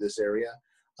 come through this area.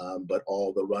 But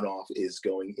all the runoff is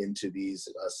going into these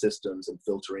systems and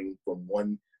filtering from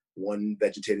one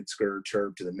vegetated skirt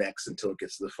curb to the next until it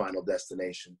gets to the final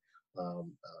destination,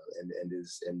 and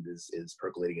is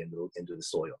percolating into the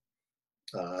soil.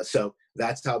 So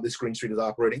that's how this Green Street is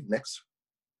operating. Next.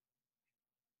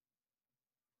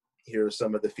 Here are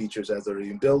some of the features as they're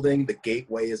in building. The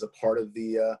gateway is a part of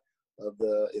the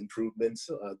improvements,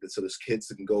 so there's kids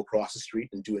that can go across the street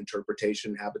and do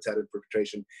habitat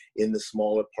interpretation in the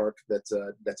smaller park that's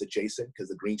adjacent, because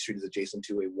the Green Street is adjacent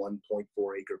to a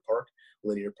 1.4 acre park,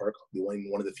 linear park,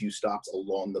 one of the few stops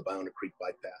along the Ballona Creek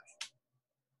bike path.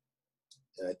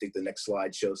 And I think the next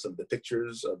slide shows some of the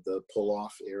pictures of the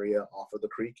pull-off area off of the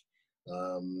creek.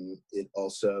 It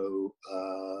also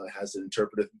has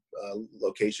interpretive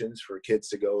locations for kids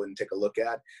to go and take a look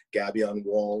at, gabion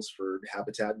walls for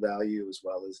habitat value, as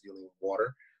well as dealing with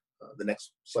water. The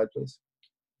next slide, please.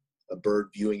 A bird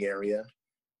viewing area.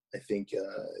 I think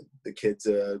the kids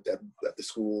at the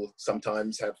school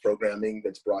sometimes have programming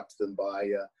that's brought to them by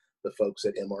the folks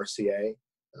at MRCA.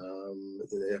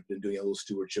 They have been doing a little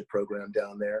stewardship program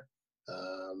down there.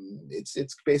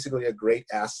 It's basically a great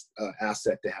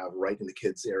asset to have right in the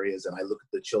kids' areas. And I look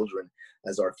at the children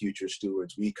as our future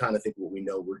stewards. We kind of think what we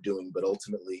know we're doing, but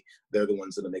ultimately they're the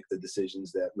ones that make the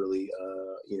decisions that really,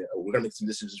 we're going to make some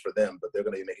decisions for them, but they're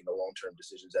going to be making the long-term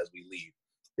decisions as we leave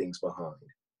things behind.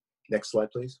 Next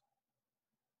slide, please.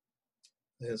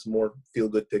 There's more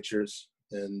feel-good pictures,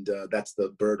 and that's the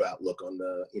bird outlook on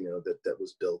the, that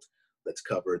was built, that's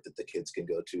covered, that the kids can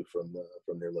go to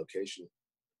from their location.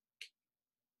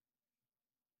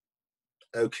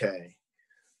 Okay,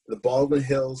 the Baldwin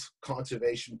Hills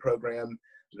Conservation Program,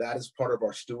 that is part of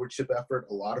our stewardship effort.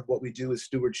 A lot of what we do is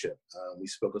stewardship. We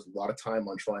spent a lot of time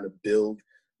on trying to build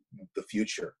the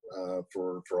future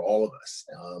for all of us.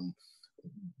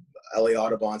 LA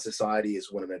Audubon Society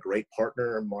is one of a great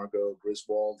partner. Margot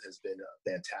Griswold has been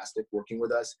fantastic working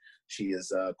with us. She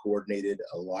has coordinated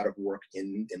a lot of work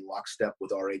in lockstep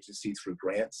with our agency through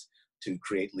grants to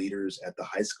create leaders at the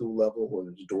high school level, whether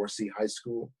it's Dorsey High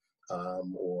School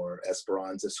or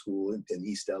Esperanza School in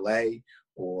East LA,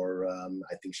 or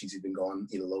I think she's even gone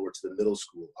lower to the middle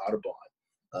school,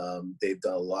 Audubon. They've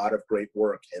done a lot of great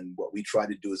work, and what we try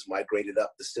to do is migrate it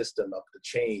up the system, up the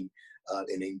chain,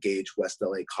 and engage West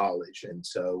LA College. And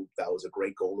so that was a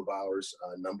great goal of ours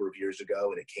a number of years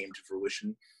ago, and it came to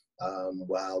fruition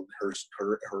while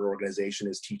her organization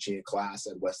is teaching a class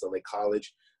at West LA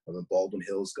College of the Baldwin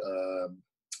Hills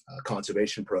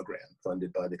Conservation Program,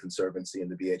 funded by the Conservancy and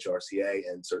the BHRCA,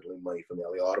 and certainly money from the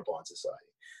LA Audubon Society.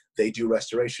 They do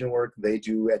restoration work, they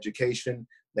do education.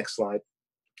 Next slide.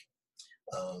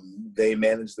 They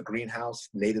manage the greenhouse,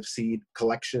 native seed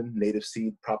collection, native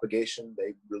seed propagation.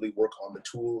 They really work on the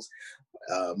tools.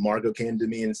 Margot came to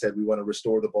me and said, we want to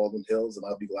restore the Baldwin Hills, and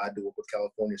I'll be glad to work with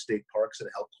California State Parks and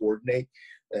help coordinate.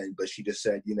 But she just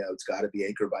said, it's got to be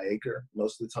acre by acre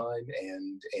most of the time.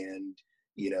 And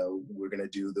we're going to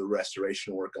do the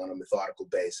restoration work on a methodical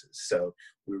basis. So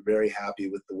we're very happy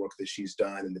with the work that she's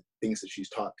done and the things that she's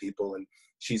taught people. And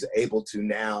she's able to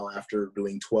now, after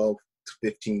doing 12 to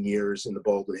 15 years in the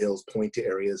Baldwin Hills, point to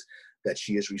areas that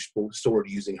she has restored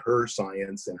using her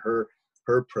science and her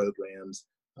programs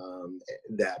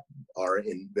that are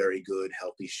in very good,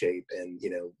 healthy shape. And,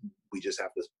 we just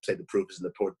have to say the proof is in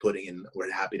the pudding, and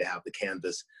we're happy to have the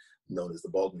canvas known as the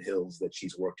Baldwin Hills that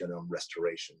she's worked on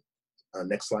restoration.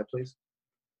 Next slide, please.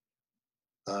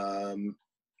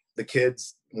 The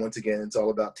kids, once again, it's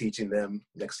all about teaching them.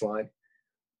 Next slide.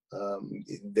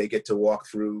 They get to walk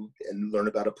through and learn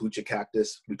about a pucha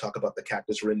cactus. We talk about the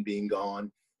cactus wren being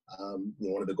gone.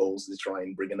 One of the goals is to try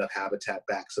and bring enough habitat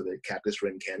back so that cactus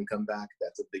wren can come back.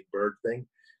 That's a big bird thing,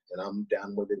 and I'm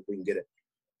down with it if we can get it.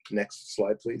 Next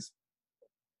slide, please.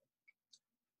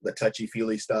 The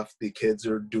touchy-feely stuff. The kids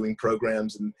are doing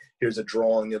programs, and here's a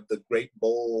drawing of the great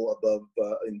bowl above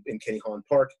in Kennehawn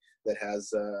Park that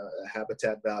has a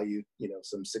habitat value,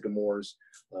 some sycamores,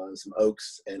 some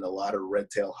oaks, and a lot of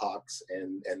red-tailed hawks,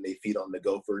 and they feed on the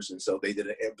gophers. And so they did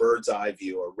a bird's eye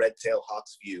view, a red-tailed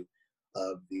hawk's view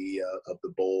of the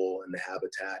bowl and the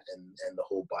habitat and the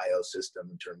whole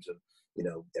biosystem in terms of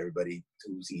everybody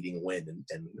who's eating when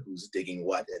and who's digging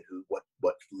what and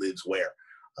what lives where.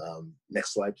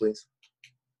 Next slide, please.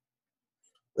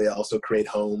 They also create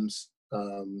homes,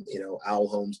 owl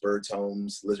homes, birds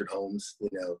homes, lizard homes.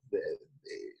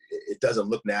 It doesn't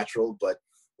look natural, but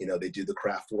they do the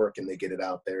craft work and they get it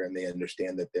out there and they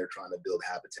understand that they're trying to build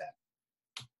habitat.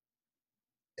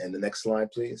 And the next slide,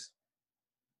 please.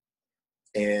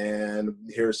 And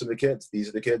here are some of the kids. These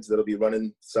are the kids that'll be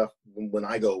running stuff when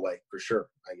I go away, for sure.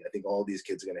 I think all these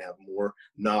kids are going to have more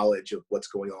knowledge of what's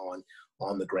going on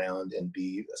the ground and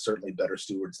be certainly better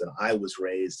stewards than I was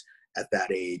raised at that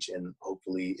age. And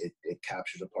hopefully it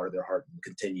captures a part of their heart and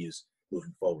continues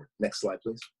moving forward. Next slide,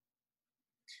 please.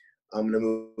 I'm going to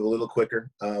move a little quicker.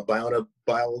 Biology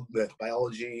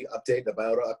update. The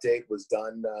biota update was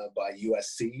done by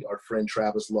USC. Our friend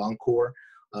Travis Longcore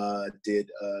did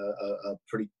a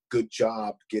pretty good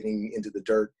job getting into the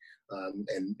dirt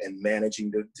and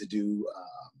managing to do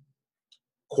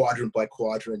quadrant by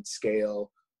quadrant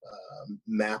scale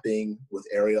mapping with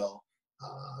aerial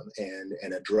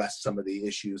and address some of the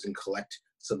issues and collect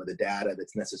some of the data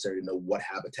that's necessary to know what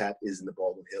habitat is in the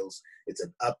Baldwin Hills. It's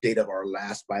an update of our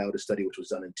last biota study, which was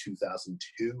done in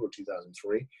 2002 or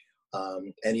 2003.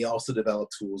 And he also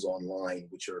developed tools online,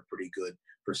 which are pretty good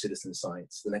for citizen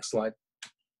science. The next slide.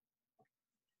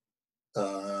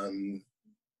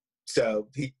 So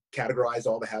he categorized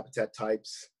all the habitat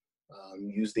types,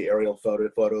 used the aerial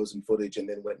photos and footage, and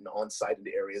then went on-site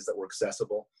into areas that were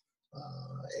accessible,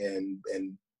 and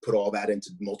put all that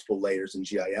into multiple layers in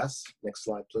GIS. Next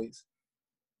slide, please.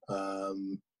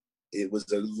 It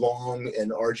was a long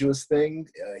and arduous thing.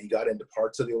 He got into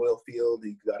parts of the oil field.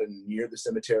 He got in near the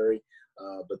cemetery,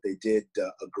 but they did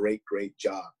a great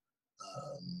job.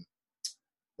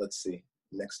 Let's see.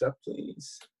 Next up,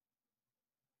 please.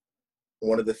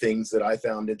 One of the things that I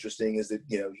found interesting is that,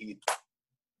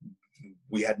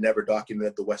 we had never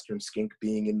documented the western skink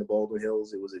being in the Baldwin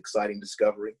Hills. It was an exciting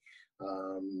discovery.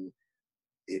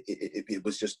 It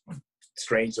was just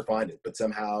strange to find it, but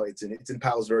somehow it's in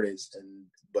Palos Verdes,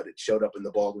 but it showed up in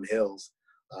the Baldwin Hills,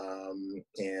 and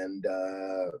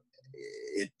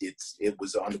it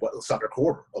was on the Sucker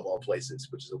Corridor of all places,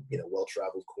 which is a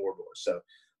well-traveled corridor. So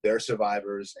they're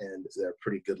survivors, and they're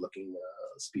pretty good-looking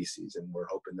species, and we're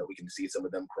hoping that we can see some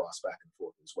of them cross back and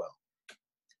forth as well.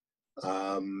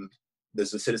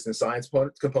 There's a citizen science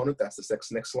component. That's the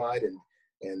next slide,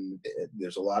 and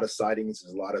there's a lot of sightings.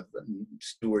 There's a lot of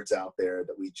stewards out there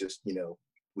that we just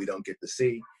we don't get to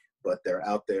see, but they're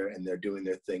out there and they're doing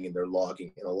their thing and they're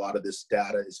logging. And a lot of this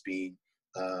data is being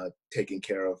taken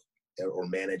care of or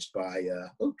managed by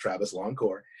Travis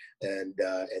Longcore and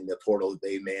the portal that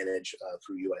they manage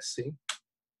through USC.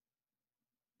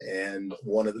 And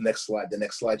the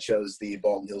next slide shows the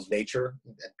Baldwin Hills Nature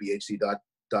at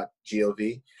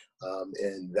bhc.gov.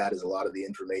 And that is a lot of the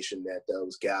information that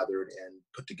was gathered and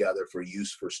put together for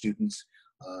use for students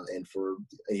and for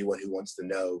anyone who wants to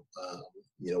know,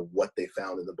 what they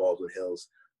found in the Baldwin Hills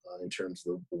in terms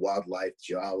of the wildlife,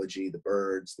 geology, the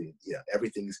birds,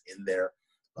 everything's in there.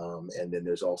 And then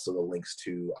there's also the links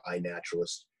to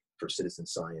iNaturalist for citizen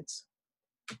science.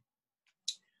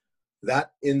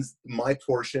 That ends my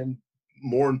portion.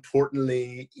 More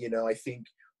importantly, I think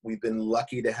we've been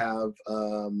lucky to have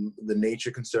the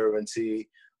Nature Conservancy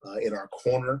in our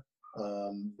corner.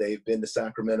 They've been to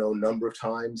Sacramento a number of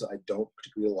times. I don't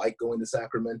particularly like going to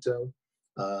Sacramento.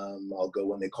 I'll go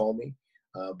when they call me,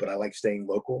 but I like staying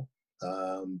local.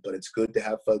 But it's good to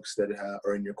have folks that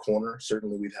are in your corner.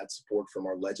 Certainly we've had support from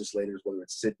our legislators, whether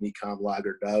it's Sidney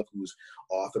Kamlager-Dove, who's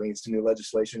authoring some new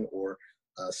legislation, or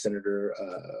Senator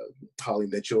Holly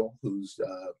Mitchell, who's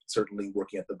certainly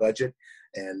working at the budget.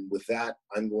 And with that,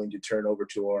 I'm going to turn over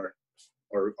to our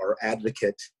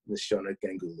advocate, Ms. Shona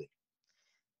Ganguly.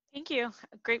 Thank you.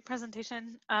 Great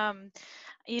presentation. I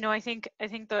think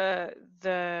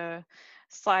the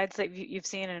slides that you've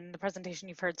seen and the presentation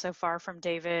you've heard so far from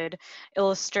David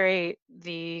illustrate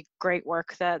the great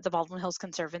work that the Baldwin Hills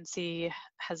Conservancy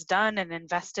has done and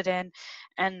invested in,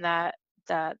 and that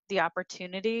the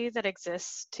opportunity that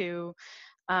exists to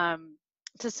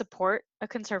support a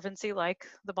conservancy like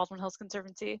the Baldwin Hills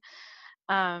Conservancy.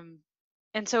 And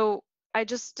so I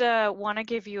just want to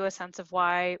give you a sense of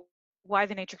why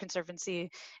the Nature Conservancy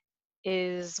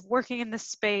is working in this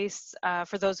space.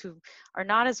 For those who are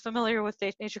not as familiar with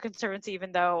the Nature Conservancy,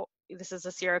 even though this is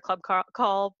a Sierra Club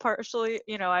call partially,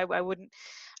 I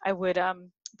would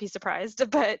be surprised,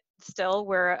 but still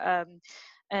we're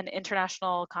an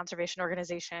international conservation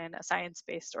organization, a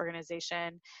science-based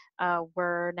organization.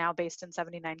 We're now based in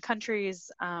 79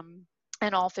 countries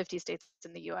and all 50 states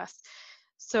in the US.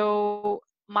 So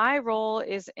my role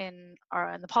is in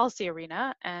the policy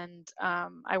arena, and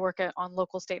I work on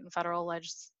local, state, and federal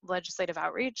legislative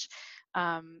outreach,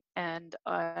 and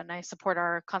I support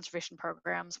our conservation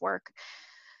programs work.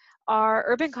 Our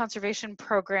urban conservation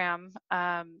program,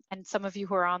 and some of you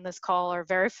who are on this call are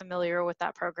very familiar with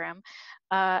that program,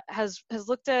 has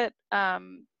looked at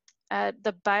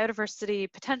the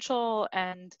biodiversity potential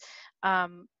and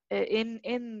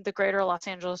in the greater Los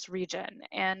Angeles region.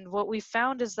 And what we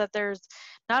found is that there's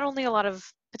not only a lot of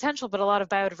potential, but a lot of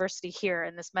biodiversity here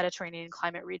in this Mediterranean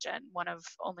climate region, one of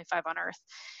only 5 on Earth.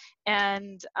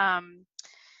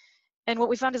 And what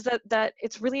we found is that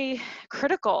it's really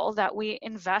critical that we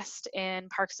invest in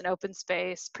parks and open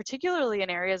space, particularly in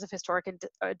areas of historic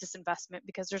disinvestment,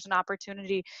 because there's an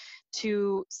opportunity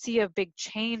to see a big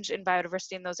change in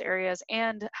biodiversity in those areas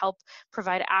and help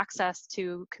provide access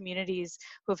to communities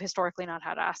who have historically not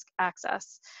had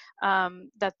access.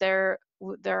 That there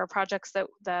are projects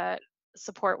that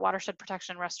support watershed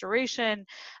protection and restoration,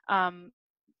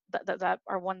 that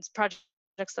are one's projects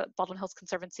that Baldwin Hills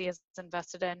Conservancy has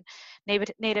invested in,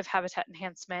 native habitat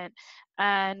enhancement,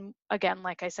 and again,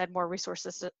 like I said, more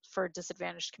resources for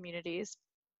disadvantaged communities.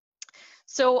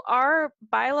 So our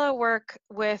bylaw work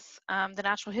with the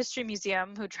Natural History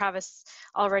Museum, who Travis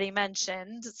already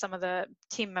mentioned, some of the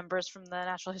team members from the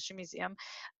Natural History Museum.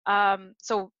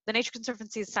 So the Nature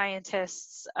Conservancy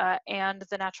scientists and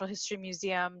the Natural History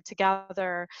Museum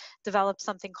together developed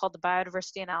something called the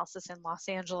Biodiversity Analysis in Los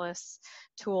Angeles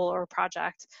tool or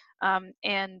project.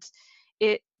 And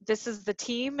this is the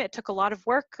team. It took a lot of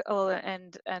work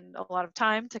and a lot of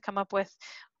time to come up with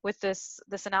this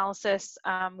analysis.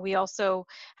 We also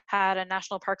had a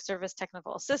National Park Service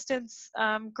technical assistance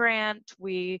grant.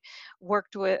 We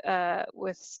worked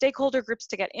with stakeholder groups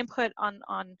to get input on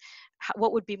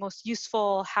what would be most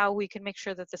useful, how we can make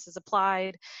sure that this is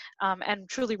applied and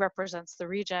truly represents the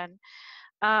region.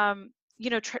 You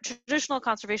know, traditional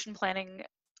conservation planning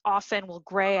often will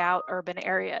gray out urban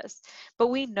areas, but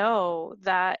we know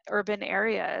that urban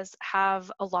areas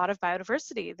have a lot of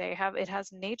biodiversity. It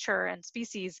has nature and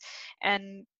species,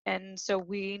 and so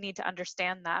we need to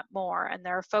understand that more. And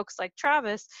there are folks like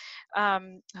Travis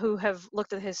who have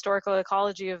looked at the historical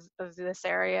ecology of this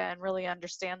area and really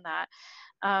understand that.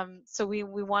 So we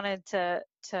wanted to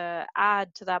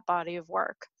add to that body of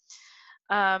work.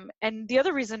 And the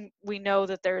other reason we know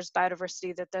that there's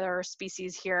biodiversity, that there are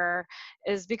species here,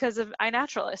 is because of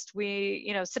iNaturalist.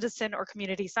 Citizen or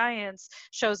community science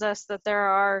shows us that there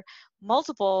are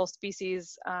multiple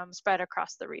species spread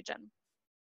across the region.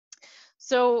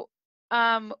 So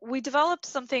we developed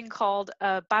something called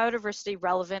a biodiversity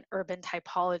relevant urban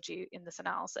typology in this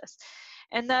analysis.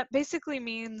 And that basically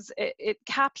means it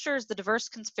captures the diverse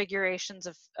configurations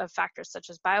of factors such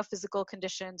as biophysical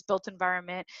conditions, built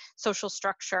environment, social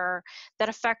structure that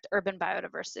affect urban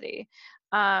biodiversity.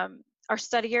 Our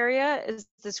study area is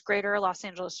this greater Los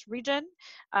Angeles region.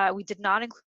 We did not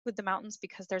include the mountains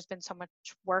because there's been so much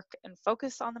work and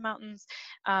focus on the mountains.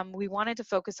 We wanted to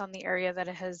focus on the area that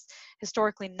has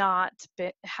historically not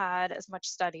had as much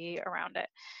study around it.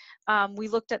 We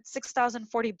looked at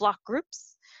 6,040 block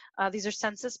groups. These are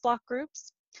census block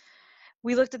groups.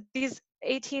 We looked at these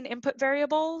 18 input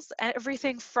variables,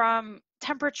 everything from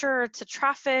temperature to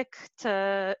traffic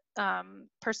to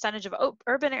percentage of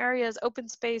urban areas, open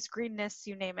space, greenness,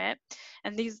 you name it.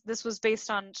 And this was based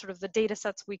on sort of the data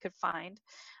sets we could find,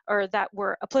 or that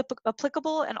were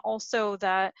applicable and also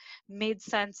that made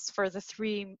sense for the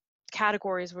three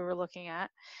categories we were looking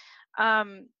at.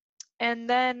 And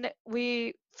then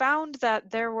we found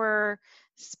that there were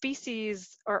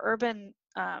species or urban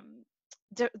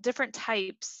different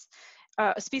types,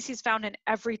 species found in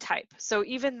every type. So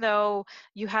even though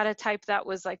you had a type that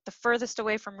was like the furthest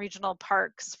away from regional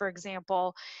parks, for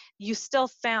example, you still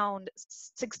found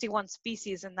 61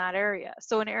 species in that area.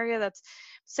 So an area that's,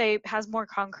 say, has more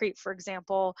concrete, for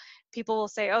example, people will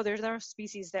say, oh, there's no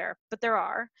species there, but there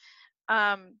are.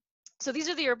 So these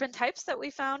are the urban types that we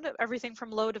found, everything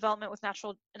from low development with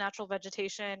natural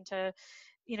vegetation to,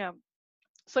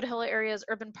 foothill areas,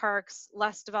 urban parks,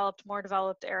 less developed, more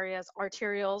developed areas,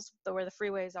 arterials, where the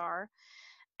freeways are.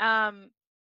 That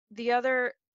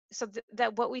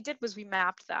what we did was we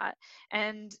mapped that,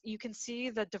 and you can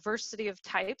see the diversity of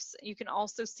types. You can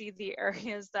also see the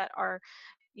areas that are,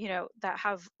 that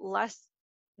have less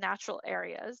natural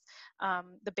areas,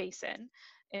 the basin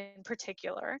in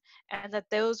particular, and that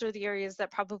those are the areas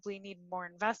that probably need more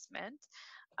investment.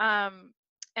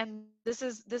 And this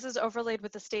is overlaid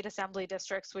with the state assembly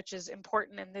districts, which is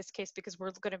important in this case because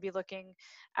we're going to be looking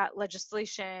at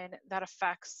legislation that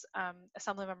affects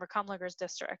Assemblymember Kamlager's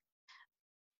district.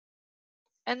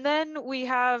 And then we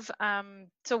have,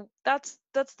 so that's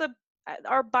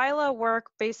our bylaw work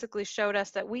basically showed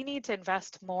us that we need to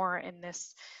invest more in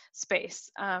this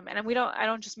space. And I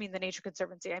don't just mean the Nature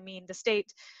Conservancy, I mean the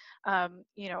state,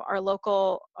 our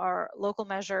local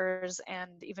measures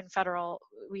and even federal.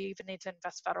 We even need to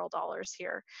invest federal dollars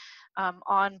here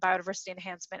on biodiversity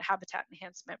enhancement, habitat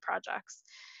enhancement projects.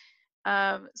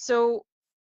 So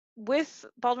with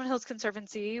Baldwin Hills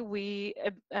Conservancy, we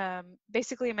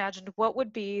basically imagined what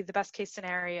would be the best case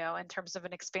scenario in terms of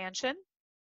an expansion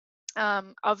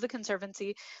of the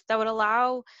Conservancy that would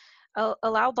allow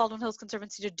Baldwin Hills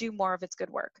Conservancy to do more of its good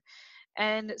work.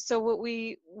 And so what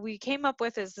we came up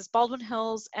with is this Baldwin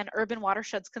Hills and Urban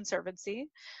Watersheds Conservancy.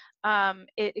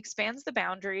 It expands the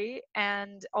boundary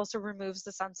and also removes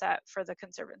the sunset for the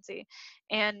Conservancy.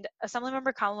 And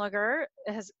Assemblymember Kamlager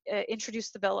has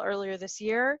introduced the bill earlier this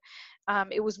year.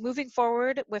 It was moving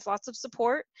forward with lots of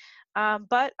support.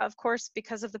 But of course,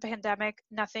 because of the pandemic,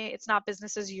 it's not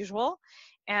business as usual.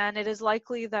 And it is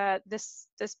likely that this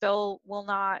bill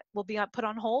will be put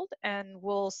on hold, and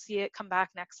we'll see it come back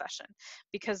next session,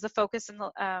 because the focus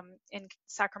in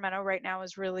Sacramento right now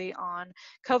is really on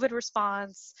COVID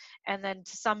response, and then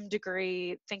to some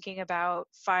degree thinking about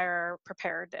fire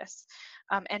preparedness,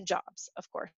 and jobs, of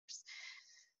course.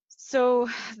 So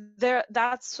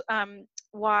that's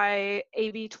why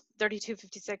AB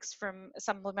 3256 from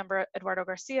Assemblymember Eduardo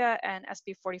Garcia and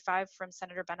SB 45 from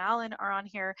Senator Ben Allen are on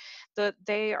here.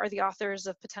 They are the authors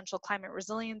of potential climate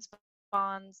resilience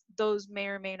bonds. Those may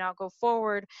or may not go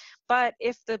forward, but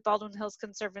if the Baldwin Hills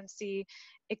Conservancy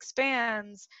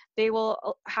expands, they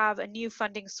will have a new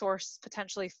funding source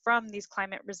potentially from these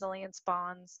climate resilience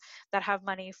bonds that have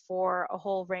money for a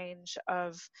whole range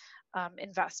of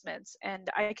investments. And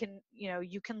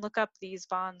you can look up these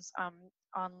bonds on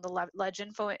the Ledge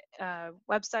Info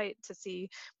website to see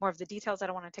more of the details. I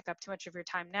don't want to take up too much of your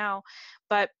time now,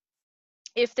 but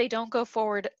if they don't go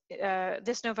forward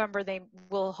this November, they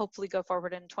will hopefully go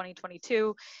forward in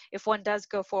 2022. If one does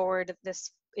go forward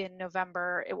in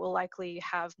November, it will likely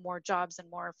have more jobs and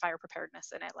more fire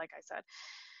preparedness in it, like I said.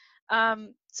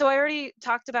 So I already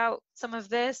talked about some of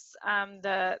this,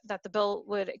 that the bill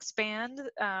would expand.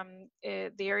 The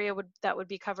area that would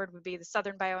be covered would be the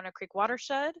southern Ballona Creek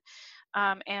Watershed,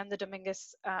 and the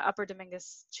Upper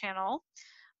Dominguez Channel.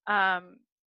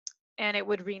 And it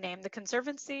would rename the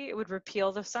Conservancy, it would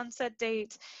repeal the sunset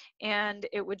date, and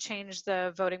it would change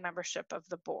the voting membership of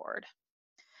the board,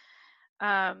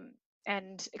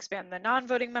 and expand the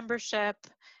non-voting membership,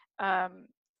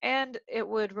 and it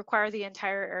would require the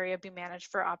entire area be managed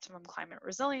for optimum climate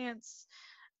resilience.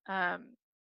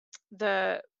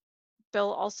 The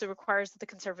bill also requires that the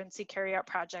Conservancy carry out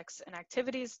projects and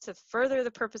activities to further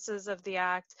the purposes of the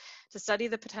Act, to study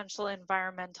the potential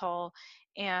environmental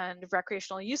and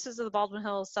recreational uses of the Baldwin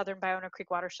Hills, southern Ballona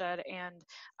Creek Watershed, and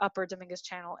Upper Dominguez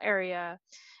Channel area,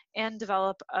 and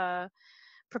develop a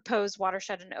proposed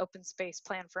watershed and open space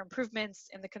plan for improvements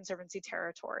in the Conservancy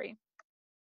territory.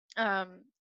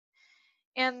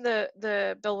 And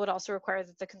the bill would also require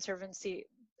that the Conservancy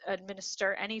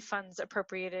administer any funds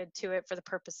appropriated to it for the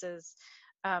purposes,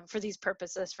 for these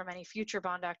purposes from any future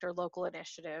Bond Act or local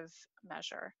initiative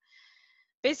measure.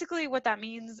 Basically, what that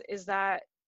means is that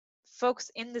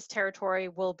folks in this territory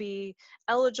will be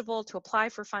eligible to apply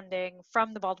for funding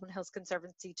from the Baldwin Hills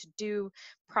Conservancy to do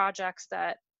projects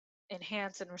that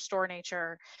enhance and restore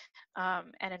nature,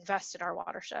 and invest in our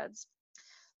watersheds.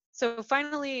 So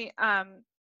finally,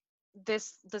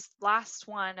 this last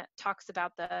one talks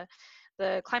about the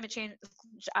climate change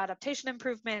adaptation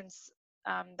improvements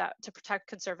that to protect,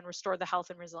 conserve, and restore the health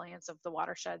and resilience of the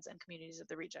watersheds and communities of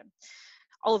the region.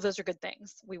 All of those are good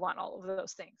things. We want all of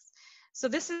those things. So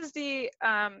this is the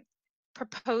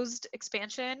proposed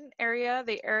expansion area,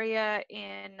 the area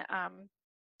in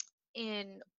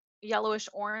yellowish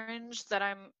orange that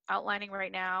I'm outlining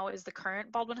right now is the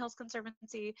current Baldwin Hills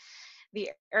Conservancy.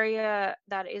 The area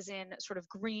that is in sort of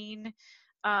green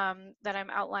that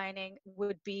I'm outlining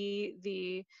would be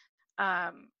the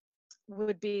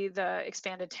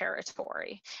expanded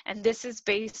territory. And this is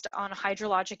based on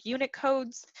hydrologic unit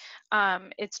codes.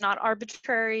 It's not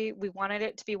arbitrary. We wanted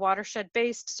it to be watershed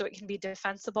based so it can be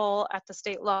defensible at the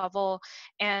state level.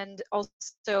 And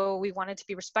also we wanted to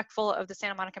be respectful of the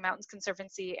Santa Monica Mountains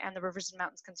Conservancy and the Rivers and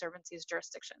Mountains Conservancy's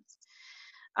jurisdictions.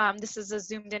 This is a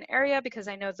zoomed in area because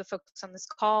I know the folks on this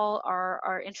call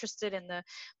are interested in the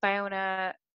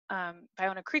Ballona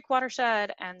Creek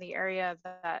Watershed and the area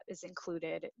that is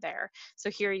included there. So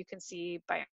here you can see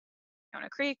Ballona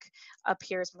Creek, up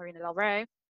here is Marina del Rey.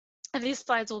 And these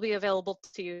slides will be available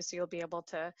to you, so you'll be able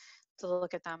to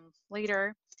look at them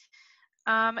later.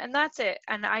 And that's it.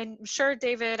 And I'm sure,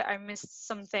 David, I missed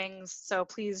some things, so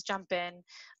please jump in.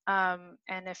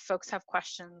 And if folks have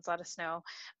questions, let us know.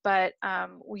 But,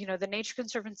 you know, the Nature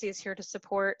Conservancy is here to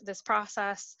support this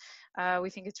process. We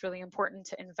think it's really important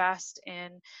to invest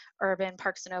in urban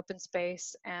parks and open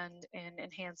space and in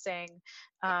enhancing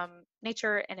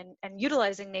nature and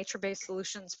utilizing nature-based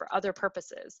solutions for other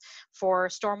purposes, for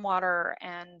stormwater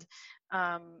and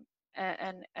a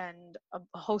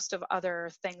host of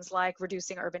other things like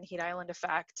reducing urban heat island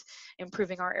effect,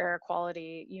 improving our air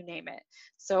quality, you name it.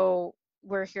 So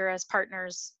we're here as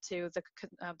partners to the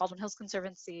Baldwin Hills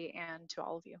Conservancy and to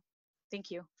all of you.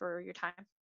 Thank you for your time.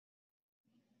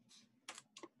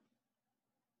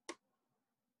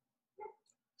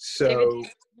 So David,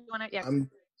 you wanna, yeah.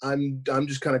 I'm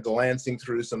just kind of glancing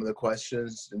through some of the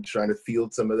questions and trying to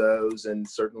field some of those, and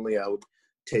certainly I would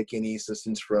take any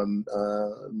assistance from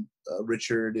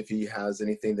Richard if he has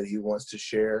anything that he wants to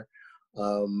share.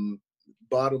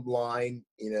 Bottom line,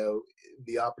 you know,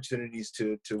 the opportunities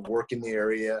to work in the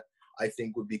area, I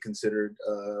think, would be considered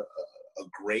a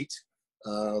great.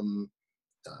 We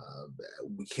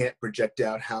can't project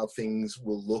out how things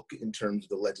will look in terms of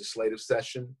the legislative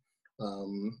session,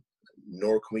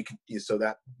 nor can we, so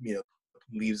that, you know,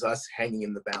 leaves us hanging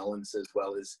in the balance, as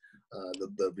well as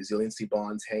the resiliency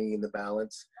bonds hanging in the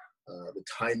balance. The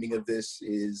timing of this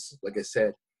is, like I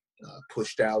said,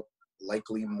 pushed out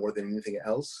likely more than anything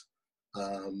else.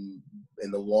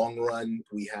 In the long run,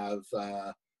 we have,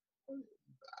 I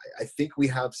think we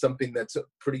have something that's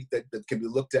that can be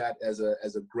looked at as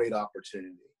a great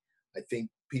opportunity. I think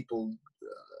people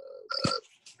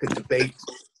could debate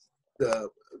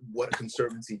what a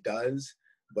conservancy does,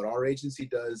 but our agency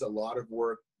does a lot of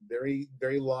work, very,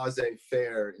 very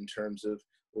laissez-faire in terms of,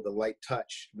 with a light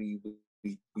touch. We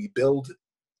build,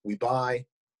 we buy,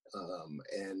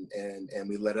 and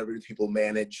we let other people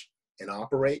manage and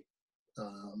operate.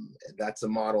 That's a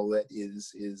model that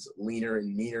is leaner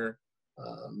and meaner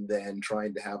than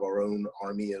trying to have our own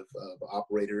army of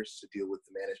operators to deal with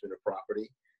the management of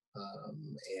property.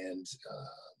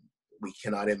 We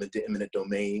cannot eminent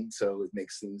domain, so it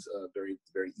makes things very,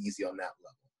 very easy on that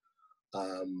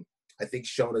level. I think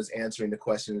Shona's answering the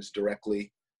questions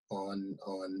directly on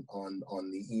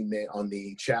the email, on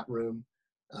the chat room.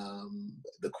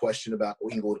 The question about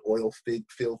Inglewood oil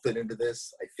field fit into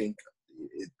this, I think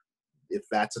if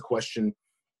that's a question,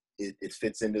 it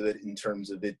fits into it in terms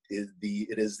of it is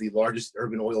the largest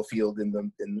urban oil field in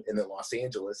the Los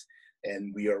Angeles,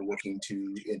 and we are working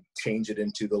to change it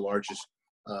into the largest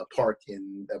park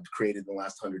created in the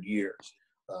last 100 years.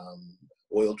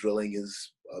 Oil drilling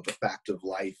is a fact of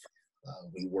life.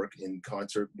 We work in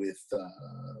concert with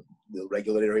the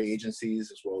regulatory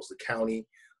agencies as well as the county.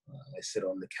 I sit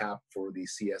on the CAP for the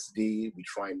CSD. We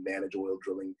try and manage oil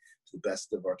drilling to the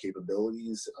best of our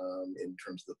capabilities in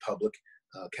terms of the public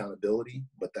accountability,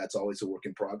 but that's always a work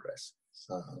in progress.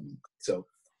 So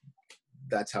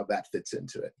that's how that fits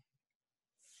into it.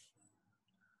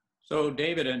 So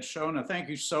David and Shona, thank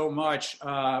you so much.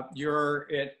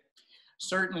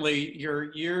 Certainly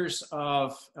your years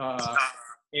of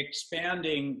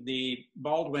expanding the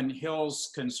Baldwin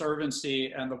Hills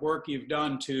Conservancy and the work you've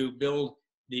done to build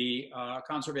the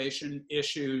conservation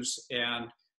issues and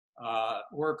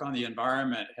work on the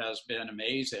environment has been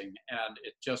amazing. And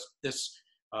this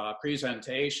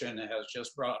presentation has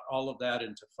just brought all of that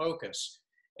into focus,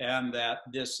 and that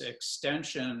this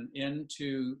extension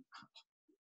into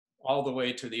all the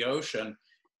way to the ocean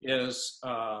is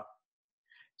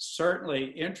certainly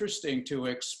interesting to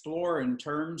explore in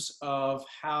terms of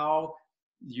how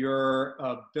your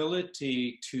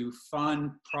ability to fund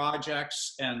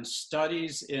projects and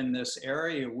studies in this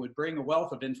area would bring a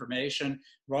wealth of information,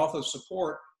 wealth of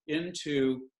support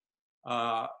into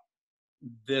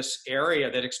this area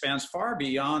that expands far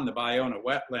beyond the Ballona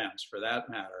wetlands, for that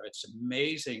matter. It's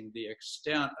amazing the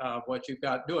extent of what you've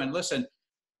got doing. Listen,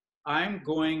 I'm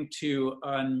going to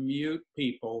unmute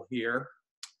people here.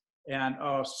 And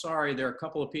oh, sorry, there are a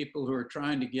couple of people who are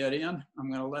trying to get in.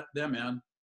 I'm going to let them in.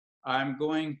 I'm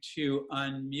going to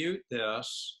unmute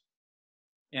this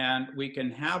and we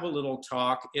can have a little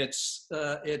talk. It's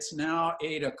now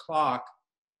 8 o'clock.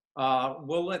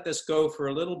 We'll let this go for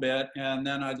a little bit, and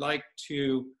then I'd like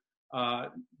to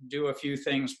do a few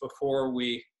things before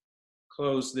we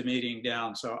close the meeting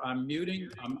down. So I'm unmuting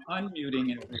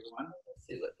everyone. Let's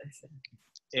see what they say.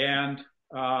 And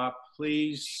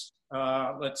please,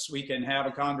 we can have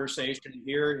a conversation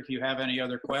here if you have any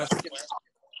other questions.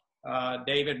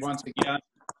 David, once again,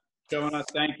 Shona,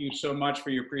 thank you so much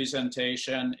for your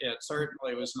presentation. It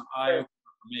certainly was an eye-opener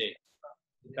for me.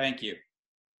 Thank you.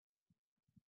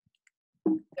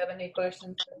 Have any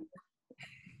questions?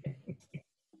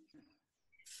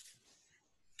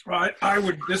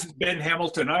 This is Ben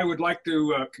Hamilton. I would like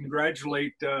to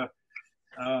congratulate the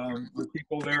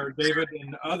people there, David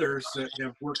and others that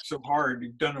have worked so hard.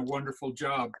 You've done a wonderful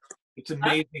job. It's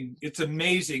amazing. It's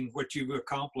amazing what you've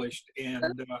accomplished,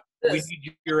 and we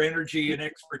need your energy and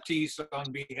expertise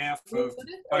on behalf of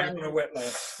Ballona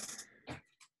wetlands.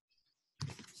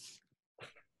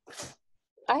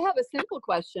 I have a simple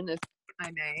question, if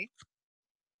I may.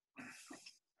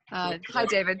 Hi,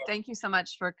 David. Thank you so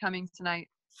much for coming tonight.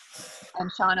 I'm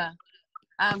Shona.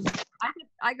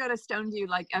 I go to Stoneview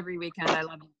like every weekend. I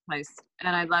love the place,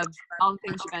 and I love all the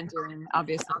things you've been doing,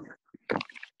 obviously.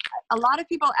 A lot of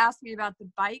people ask me about the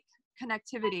bike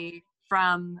connectivity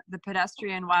from the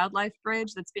pedestrian wildlife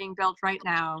bridge that's being built right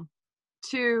now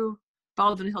to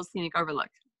Baldwin Hills Scenic Overlook.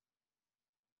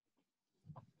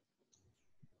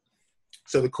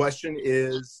 So the question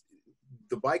is,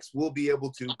 the bikes will be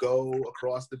able to go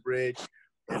across the bridge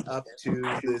and up to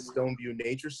the Stoneview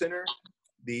Nature Center.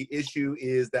 The issue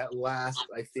is that last,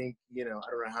 I think, I don't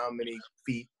know how many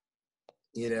feet,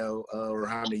 or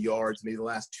how many yards, maybe the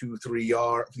last 2-3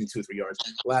 yards,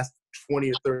 last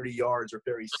 20 or 30 yards are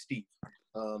very steep.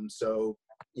 So,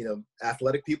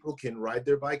 athletic people can ride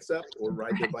their bikes up or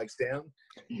ride their bikes down.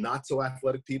 Not so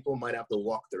athletic people might have to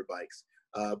walk their bikes,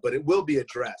 but it will be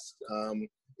addressed.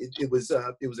 It was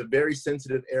a very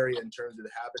sensitive area in terms of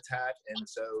the habitat, and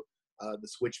so the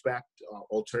switchback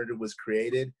alternative was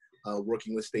created,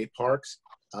 working with state parks.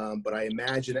 But I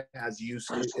imagine as use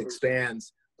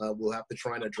expands, we'll have to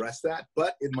try and address that.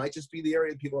 But it might just be the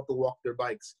area people have to walk their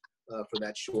bikes for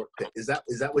that short bit. Is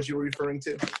that what you were referring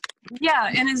to?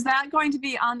 Yeah, and is that going to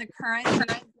be on the current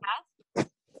path?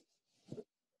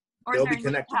 Or They'll is there be a new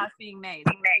connected. path being made?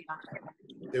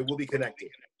 They will be connected.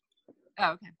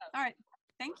 Oh, okay. All right.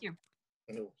 Thank you.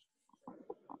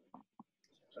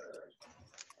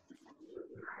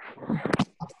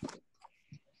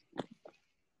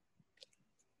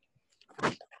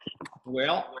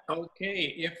 Well,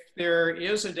 okay. If there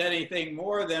isn't anything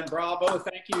more, then bravo.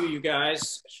 Thank you, you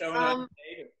guys. Shona,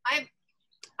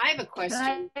 I have a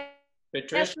question.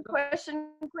 Patricia. Ask a question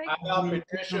quick. How about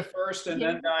Patricia first and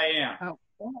then Diane?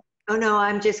 Oh no,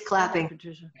 I'm just clapping.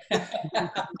 Patricia.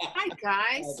 Hi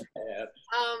guys.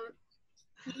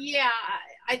 Yeah,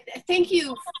 I thank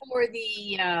you for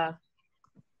the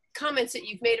comments that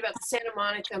you've made about the Santa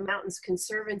Monica Mountains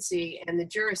Conservancy and the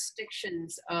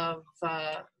jurisdictions of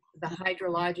the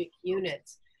hydrologic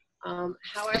units.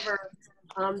 However,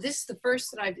 this is the first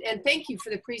that and thank you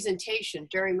for the presentation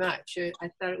very much.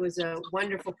 I thought it was a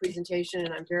wonderful presentation,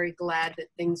 and I'm very glad that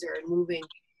things are moving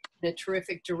in a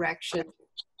terrific direction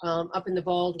up in the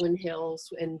Baldwin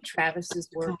Hills and Travis's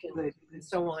work and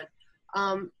so on.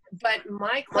 But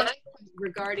my question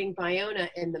regarding Ballona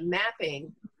and the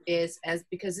mapping is,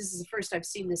 because this is the first I've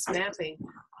seen this mapping,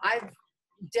 I've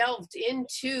delved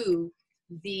into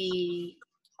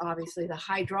obviously the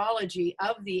hydrology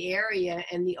of the area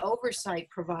and the oversight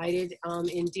provided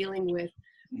in dealing with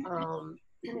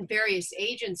various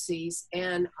agencies.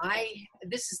 And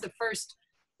this is the first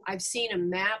I've seen a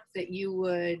map that you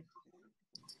would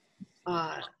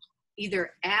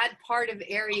either add part of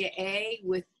Area A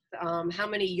with how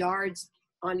many yards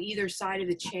on either side of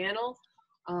the channel,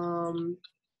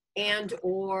 and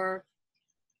or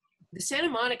the Santa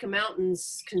Monica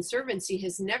Mountains Conservancy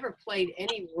has never played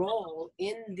any role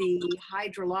in the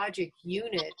hydrologic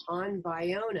unit on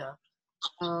Ballona.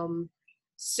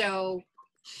 So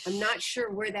I'm not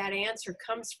sure where that answer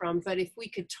comes from, but if we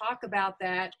could talk about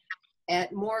that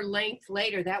at more length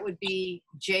later, that would be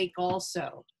Jake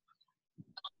also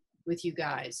with you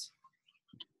guys.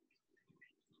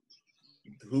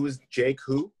 Who is Jake?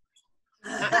 Who?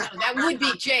 No, that would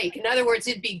be Jake. In other words,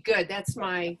 it'd be good. That's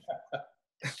my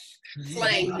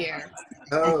slang here.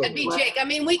 Oh. That'd be Jake. I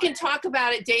mean, we can talk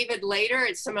about it, David, later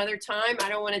at some other time. I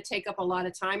don't want to take up a lot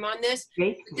of time on this.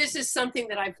 This is something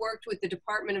that I've worked with the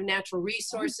Department of Natural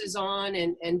Resources on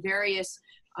and various,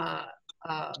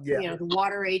 the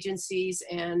water agencies.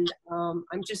 And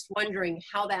I'm just wondering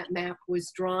how that map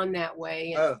was drawn that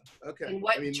way. And, and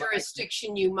what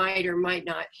jurisdiction you might or might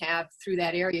not have through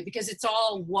that area, because it's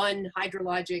all one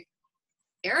hydrologic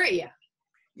area.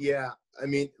 Yeah, I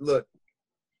mean, look,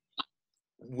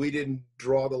 we didn't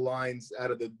draw the lines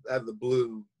out of the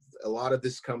blue. A lot of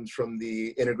this comes from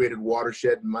the Integrated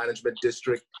Watershed Management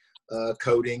District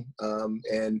coding,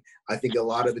 and I think a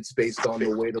lot of it's based on the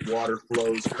way the water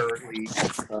flows currently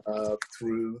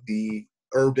through the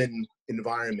urban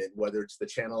environment, whether it's the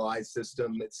channelized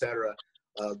system, etc.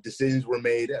 Decisions were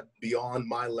made beyond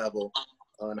my level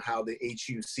on how the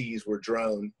HUCs were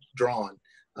drawn.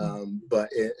 But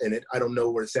I don't know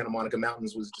where Santa Monica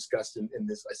Mountains was discussed in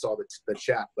this. I saw the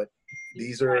chat, but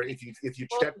these are, if you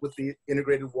check with the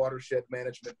Integrated Watershed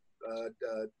Management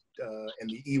and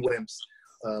the EWIMPs,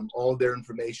 all of their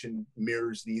information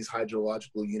mirrors these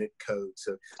hydrological unit codes.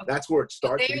 So that's where it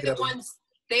starts.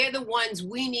 They're the ones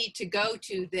we need to go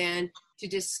to then to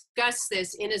discuss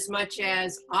this, in as much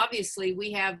as obviously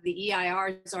we have the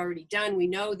EIRs already done. We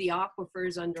know the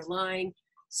aquifers underlying.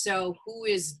 So who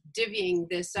is divvying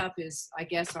this up is, I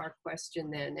guess, our question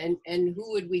then. And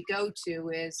who would we go to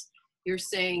is, you're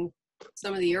saying,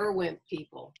 some of the IRWIMP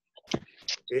people.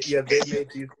 Yeah, they've made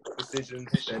these decisions,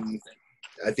 and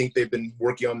I think they've been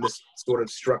working on this sort of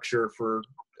structure for,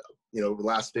 the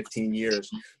last 15 years.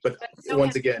 But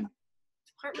once again,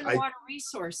 Department of Water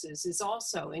Resources is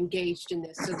also engaged in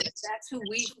this. So that's who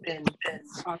we've been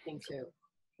talking to.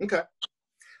 Okay.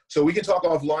 So we can talk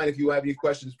offline if you have any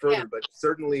questions further, but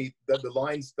certainly the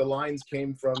lines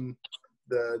came from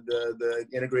the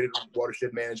Integrated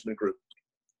Watershed Management Group.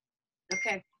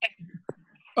 Okay.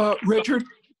 Richard,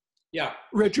 Yeah,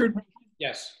 Richard,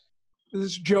 yes. this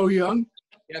is Joe Young.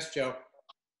 Yes, Joe.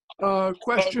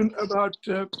 Question about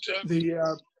the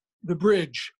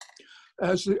bridge.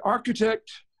 As the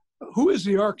architect, who is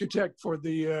the architect for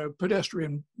the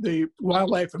the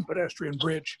wildlife and pedestrian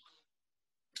bridge?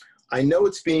 I know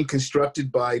it's being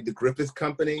constructed by the Griffith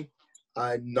Company.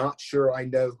 I'm not sure I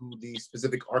know who the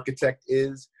specific architect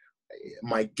is.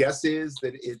 My guess is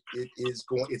that it is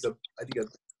going,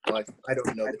 I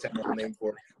don't know the technical name for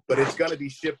it, but it's going to be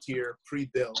shipped here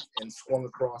pre-built and swung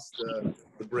across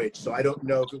the bridge. So I don't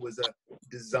know if it was a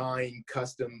design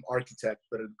custom architect,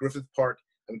 but at Griffith Park,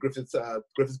 and Griffith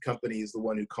Company is the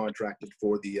one who contracted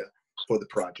for the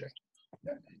project.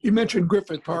 You mentioned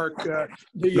Griffith Park.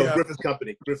 Griffith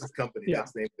Company. Griffith Company. Yeah,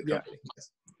 That's the name of the company.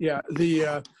 Yes. Yeah,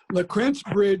 the La Crence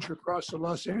Bridge across the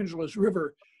Los Angeles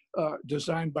River,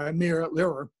 designed by Mira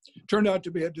Lehrer, turned out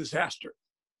to be a disaster.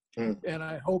 And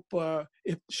I hope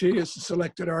if she is the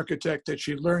selected architect that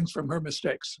she learns from her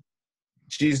mistakes.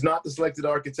 She's not the selected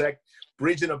architect.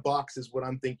 Bridge in a box is what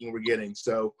I'm thinking we're getting.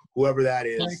 So whoever that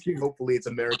is, hopefully it's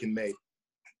American made.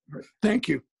 Thank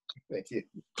you. Thank you.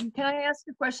 Can I ask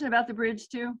a question about the bridge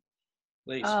too?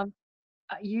 Please.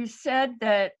 You said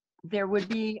that there would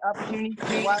be opportunities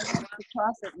for wildlife to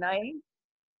cross at night.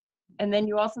 And then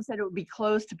you also said it would be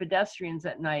closed to pedestrians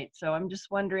at night. So I'm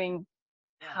just wondering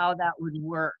how that would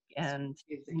work and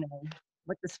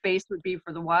what the space would be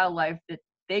for the wildlife that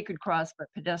they could cross, but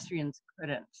pedestrians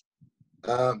couldn't.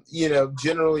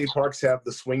 Generally parks have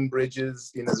the swing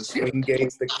bridges, the swing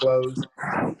gates that close.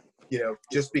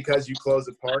 Just because you close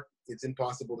a park, it's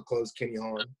impossible to close Kenny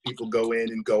Horn. People go in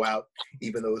and go out,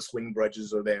 even though the swing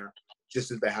bridges are there,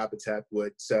 just as the habitat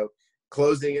would. So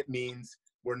closing it means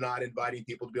we're not inviting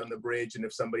people to be on the bridge. And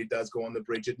if somebody does go on the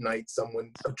bridge at night,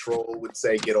 patrol would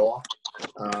say, get off.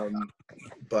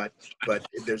 But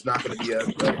there's not going to be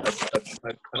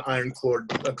an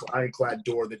ironclad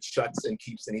door that shuts and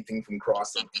keeps anything from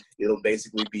crossing. It'll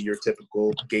basically be your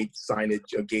typical gate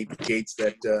signage, gates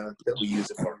that we use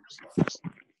at parks.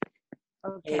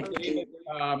 Okay.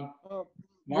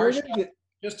 Marcia,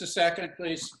 just a second,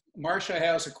 please. Marcia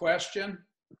has a question.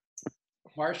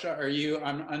 Marcia,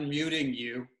 I'm unmuting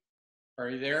you. Are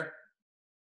you there?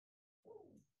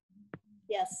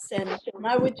 Yes, and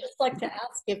I would just like to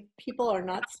ask if people are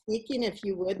not speaking, if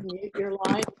you would mute your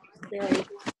line. It's very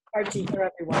hard to hear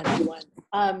everyone.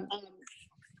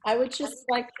 I would just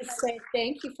like to say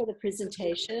thank you for the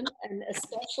presentation, and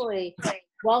especially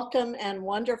welcome and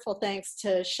wonderful thanks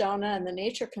to Shona and the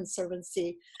Nature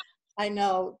Conservancy. I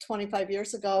know 25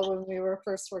 years ago when we were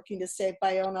first working to save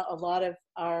Ballona, a lot of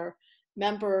our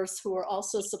members who were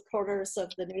also supporters of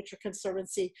the Nature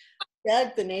Conservancy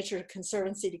begged the Nature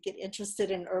Conservancy to get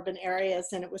interested in urban areas,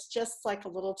 and it was just like a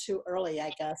little too early,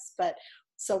 I guess. But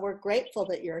so we're grateful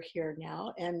that you're here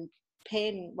now and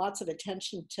paying lots of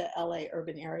attention to LA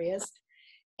urban areas.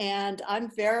 And I'm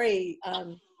very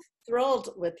thrilled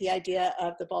with the idea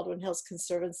of the Baldwin Hills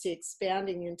Conservancy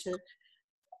expanding into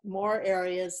more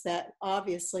areas that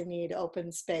obviously need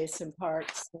open space and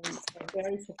parks, and so I'm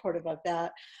very supportive of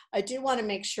that. I do want to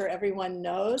make sure everyone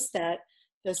knows that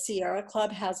the Sierra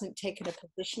Club hasn't taken a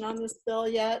position on this bill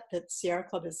yet, that Sierra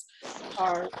Club is,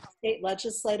 our state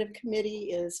legislative committee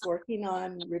is working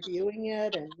on reviewing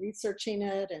it and researching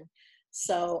it, and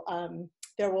so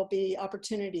there will be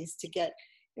opportunities to get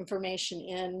information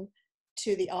in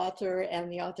to the author,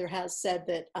 and the author has said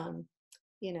that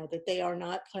that they are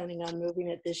not planning on moving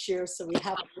it this year, so we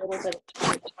have a little bit of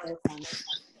time to work on it.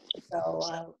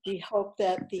 So we hope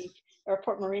that the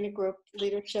Airport Marina Group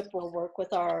leadership will work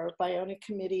with our Ballona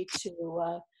committee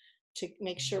to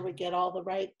make sure we get all the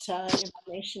right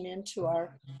information into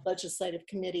our legislative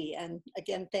committee. And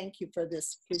again, thank you for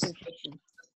this presentation.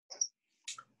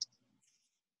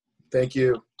 Thank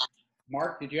you.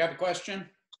 Mark, did you have a question?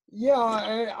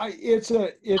 Yeah, it's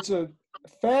a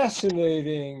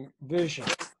fascinating vision,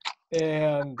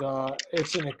 and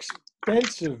it's an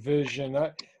expensive vision.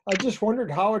 I just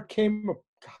wondered how it came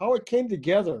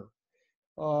together.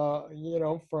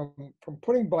 From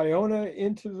putting Ballona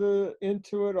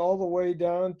into it all the way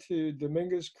down to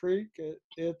Dominguez Creek.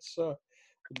 It's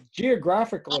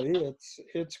geographically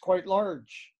it's quite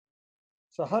large.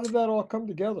 So how did that all come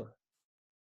together?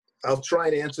 I'll try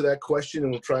and answer that question,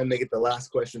 and we'll try and make it the last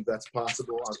question if that's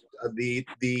possible. The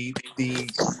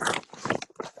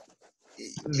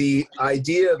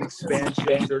idea of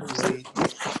expansion, certainly,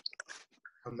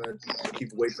 I'm going to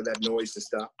keep waiting for that noise to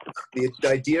stop. The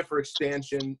idea for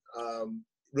expansion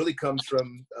really comes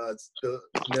from the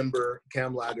member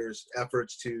Cam Lager's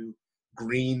efforts to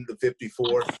green the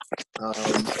 54th.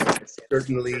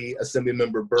 Certainly,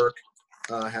 Assemblymember Burke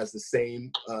has the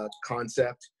same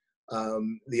concept.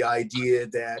 The idea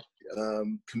that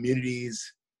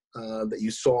communities that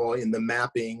you saw in the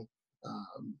mapping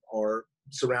are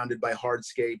surrounded by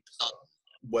hardscape,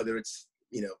 whether it's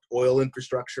oil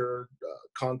infrastructure,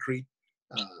 concrete,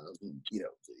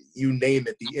 you name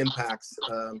it, the impacts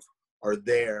are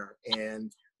there.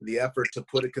 And the effort to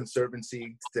put a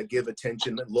conservancy to give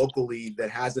attention locally that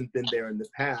hasn't been there in the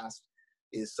past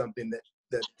is something that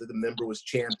the member was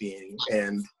championing.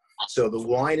 And so the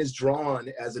line is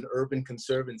drawn as an urban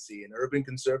conservancy, and urban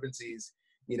conservancies,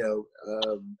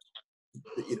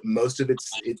 most of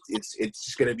it's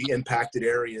going to be impacted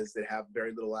areas that have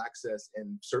very little access,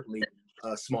 and certainly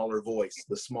a smaller voice,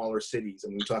 the smaller cities.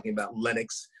 And we're talking about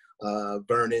Lenox,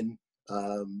 Vernon,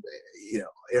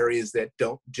 areas that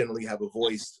don't generally have a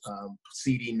voice,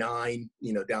 CD9,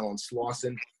 down on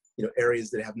Slauson, areas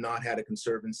that have not had a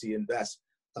conservancy invest.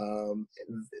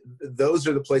 Those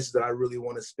are the places that I really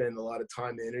want to spend a lot of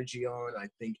time and energy on. I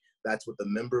think that's what the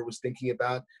member was thinking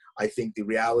about. I think the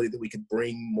reality that we could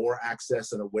bring more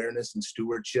access and awareness and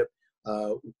stewardship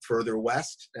further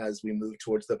west as we move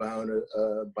towards the Ballona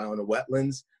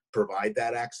wetlands, provide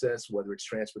that access, whether it's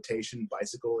transportation,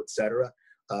 bicycle, etc.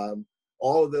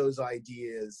 All of those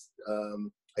ideas,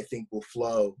 I think, will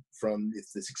flow from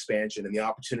this expansion, and the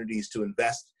opportunities to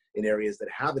invest in areas that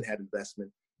haven't had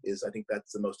investment I think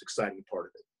that's the most exciting part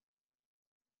of it.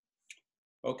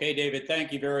 Okay, David,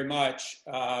 thank you very much.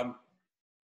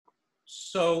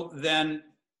 So then,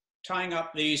 tying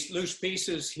up these loose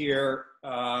pieces here,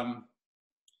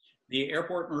 the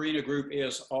Airport Marina Group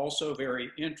is also very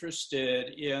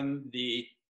interested in the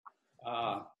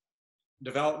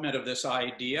development of this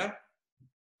idea,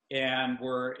 and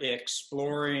we're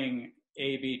exploring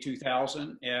AB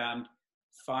 2000 and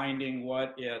finding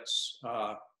what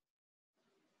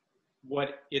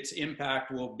its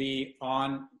impact will be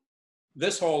on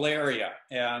this whole area.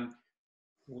 And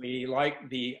we like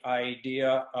the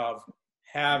idea of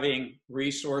having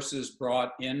resources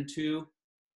brought into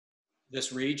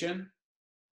this region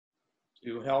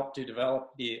to help to develop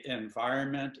the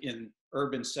environment in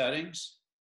urban settings.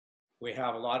 We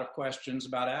have a lot of questions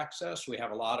about access. We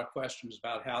have a lot of questions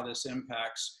about how this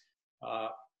impacts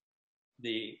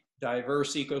the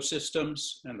diverse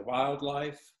ecosystems and the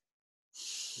wildlife,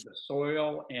 the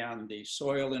soil and the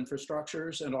soil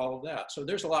infrastructures and all of that. So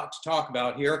there's a lot to talk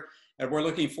about here, and we're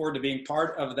looking forward to being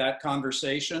part of that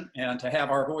conversation and to have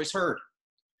our voice heard.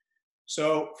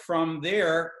 So from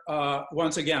there,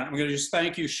 once again, I'm going to just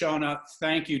thank you, Shona.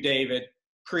 Thank you, David.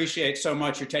 Appreciate so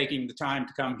much you're taking the time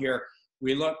to come here.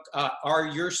 We look, are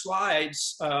your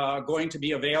slides going to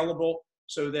be available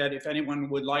so that if anyone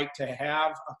would like to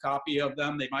have a copy of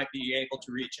them, they might be able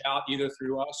to reach out either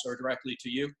through us or directly to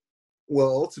you? Well,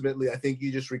 ultimately, I think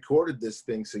you just recorded this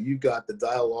thing, so you've got the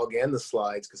dialogue and the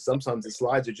slides, because sometimes the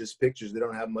slides are just pictures. They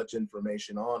don't have much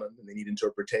information on them, and they need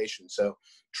interpretation. So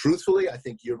truthfully, I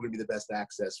think you're going to be the best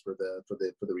access for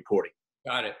the recording.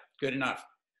 Got it. Good enough.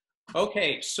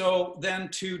 Okay, so then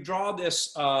to draw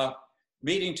this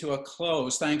meeting to a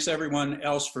close, thanks everyone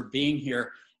else for being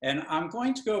here. And I'm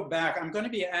going to go back. I'm going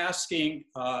to be asking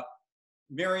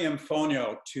Miriam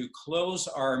Fonio to close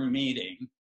our meeting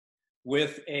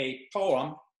with a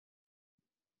poem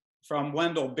from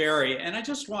Wendell Berry. And I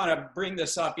just want to bring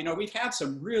this up. We've had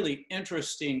some really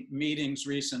interesting meetings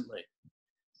recently.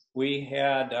 We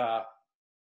had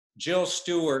Jill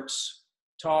Stewart's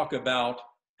talk about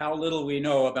how little we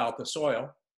know about the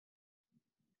soil.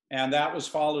 And that was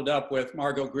followed up with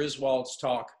Margot Griswold's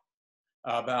talk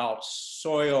about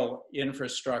soil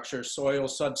infrastructure, soil,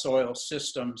 subsoil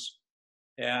systems,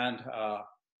 and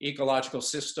ecological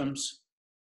systems.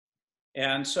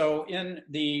 And so in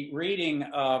the reading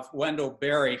of Wendell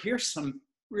Berry, here's some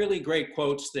really great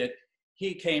quotes that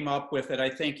he came up with that I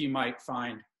think you might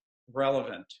find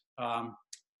relevant.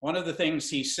 One of the things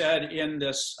he said in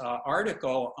this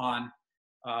article on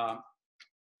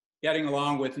getting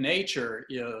along with nature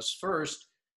is, first,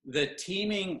 the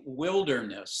teeming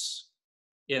wilderness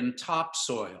in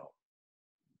topsoil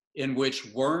in which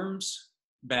worms,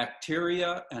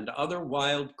 bacteria, and other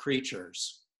wild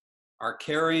creatures are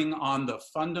carrying on the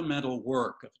fundamental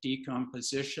work of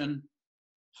decomposition,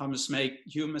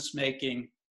 humus making,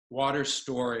 water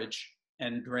storage,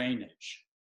 and drainage.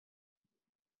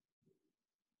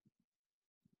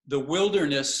 The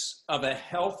wilderness of a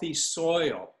healthy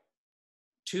soil,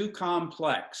 too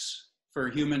complex for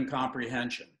human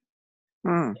comprehension,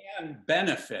 can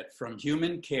benefit from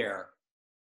human care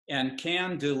and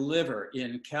can deliver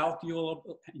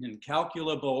incalculable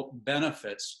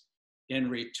benefits in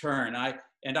return.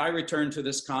 And I return to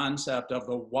this concept of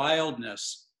the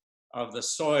wildness of the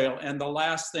soil. And the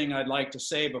last thing I'd like to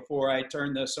say before I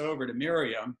turn this over to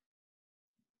Miriam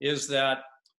is that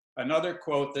another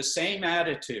quote, the same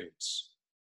attitudes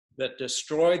that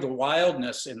destroy the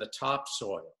wildness in the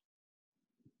topsoil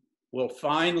will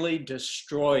finally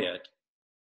destroy it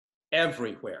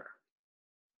everywhere.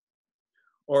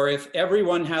 Or if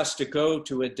everyone has to go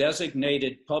to a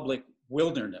designated public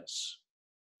wilderness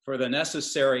for the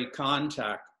necessary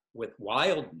contact with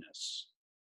wildness,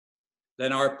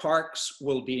 then our parks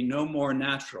will be no more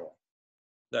natural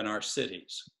than our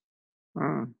cities.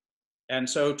 And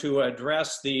so to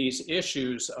address these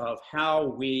issues of how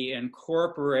we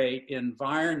incorporate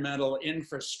environmental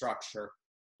infrastructure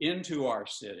into our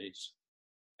cities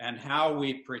and how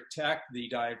we protect the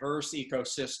diverse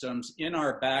ecosystems in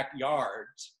our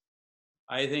backyards,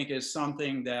 I think is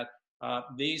something that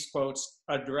these quotes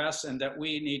address and that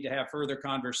we need to have further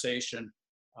conversation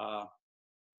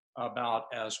about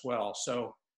as well.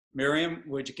 So Miriam,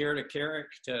 would you care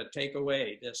to take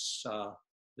away this,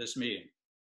 this meeting?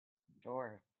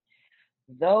 Sure.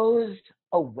 Those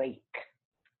Awake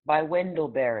by Wendell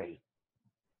Berry.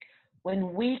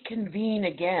 When we convene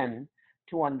again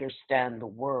to understand the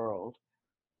world,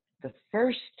 the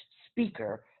first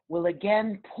speaker will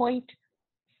again point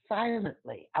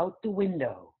silently out the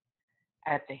window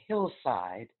at the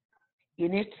hillside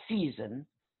in its season,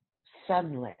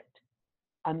 sunlit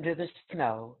under the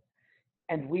snow,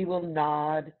 and we will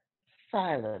nod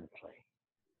silently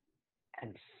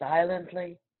and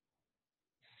silently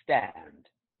stand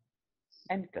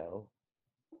and go.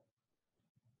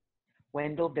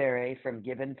 Wendell Berry from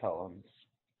Given Poems.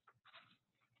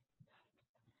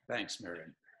 Thanks,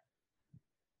 Miriam.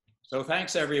 So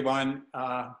thanks, everyone.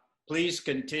 Please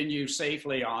continue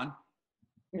safely on.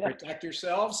 Protect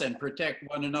yourselves and protect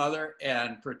one another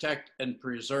and protect and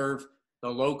preserve the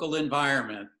local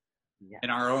environment in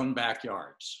our own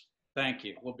backyards. Thank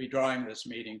you. We'll be drawing this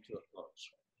meeting to a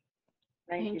close.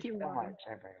 Thank you so much,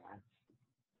 everyone.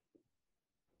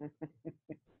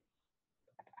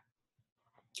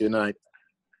 Good night.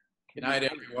 Good night,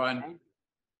 everyone.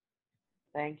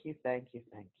 Thank you, thank you,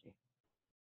 thank you.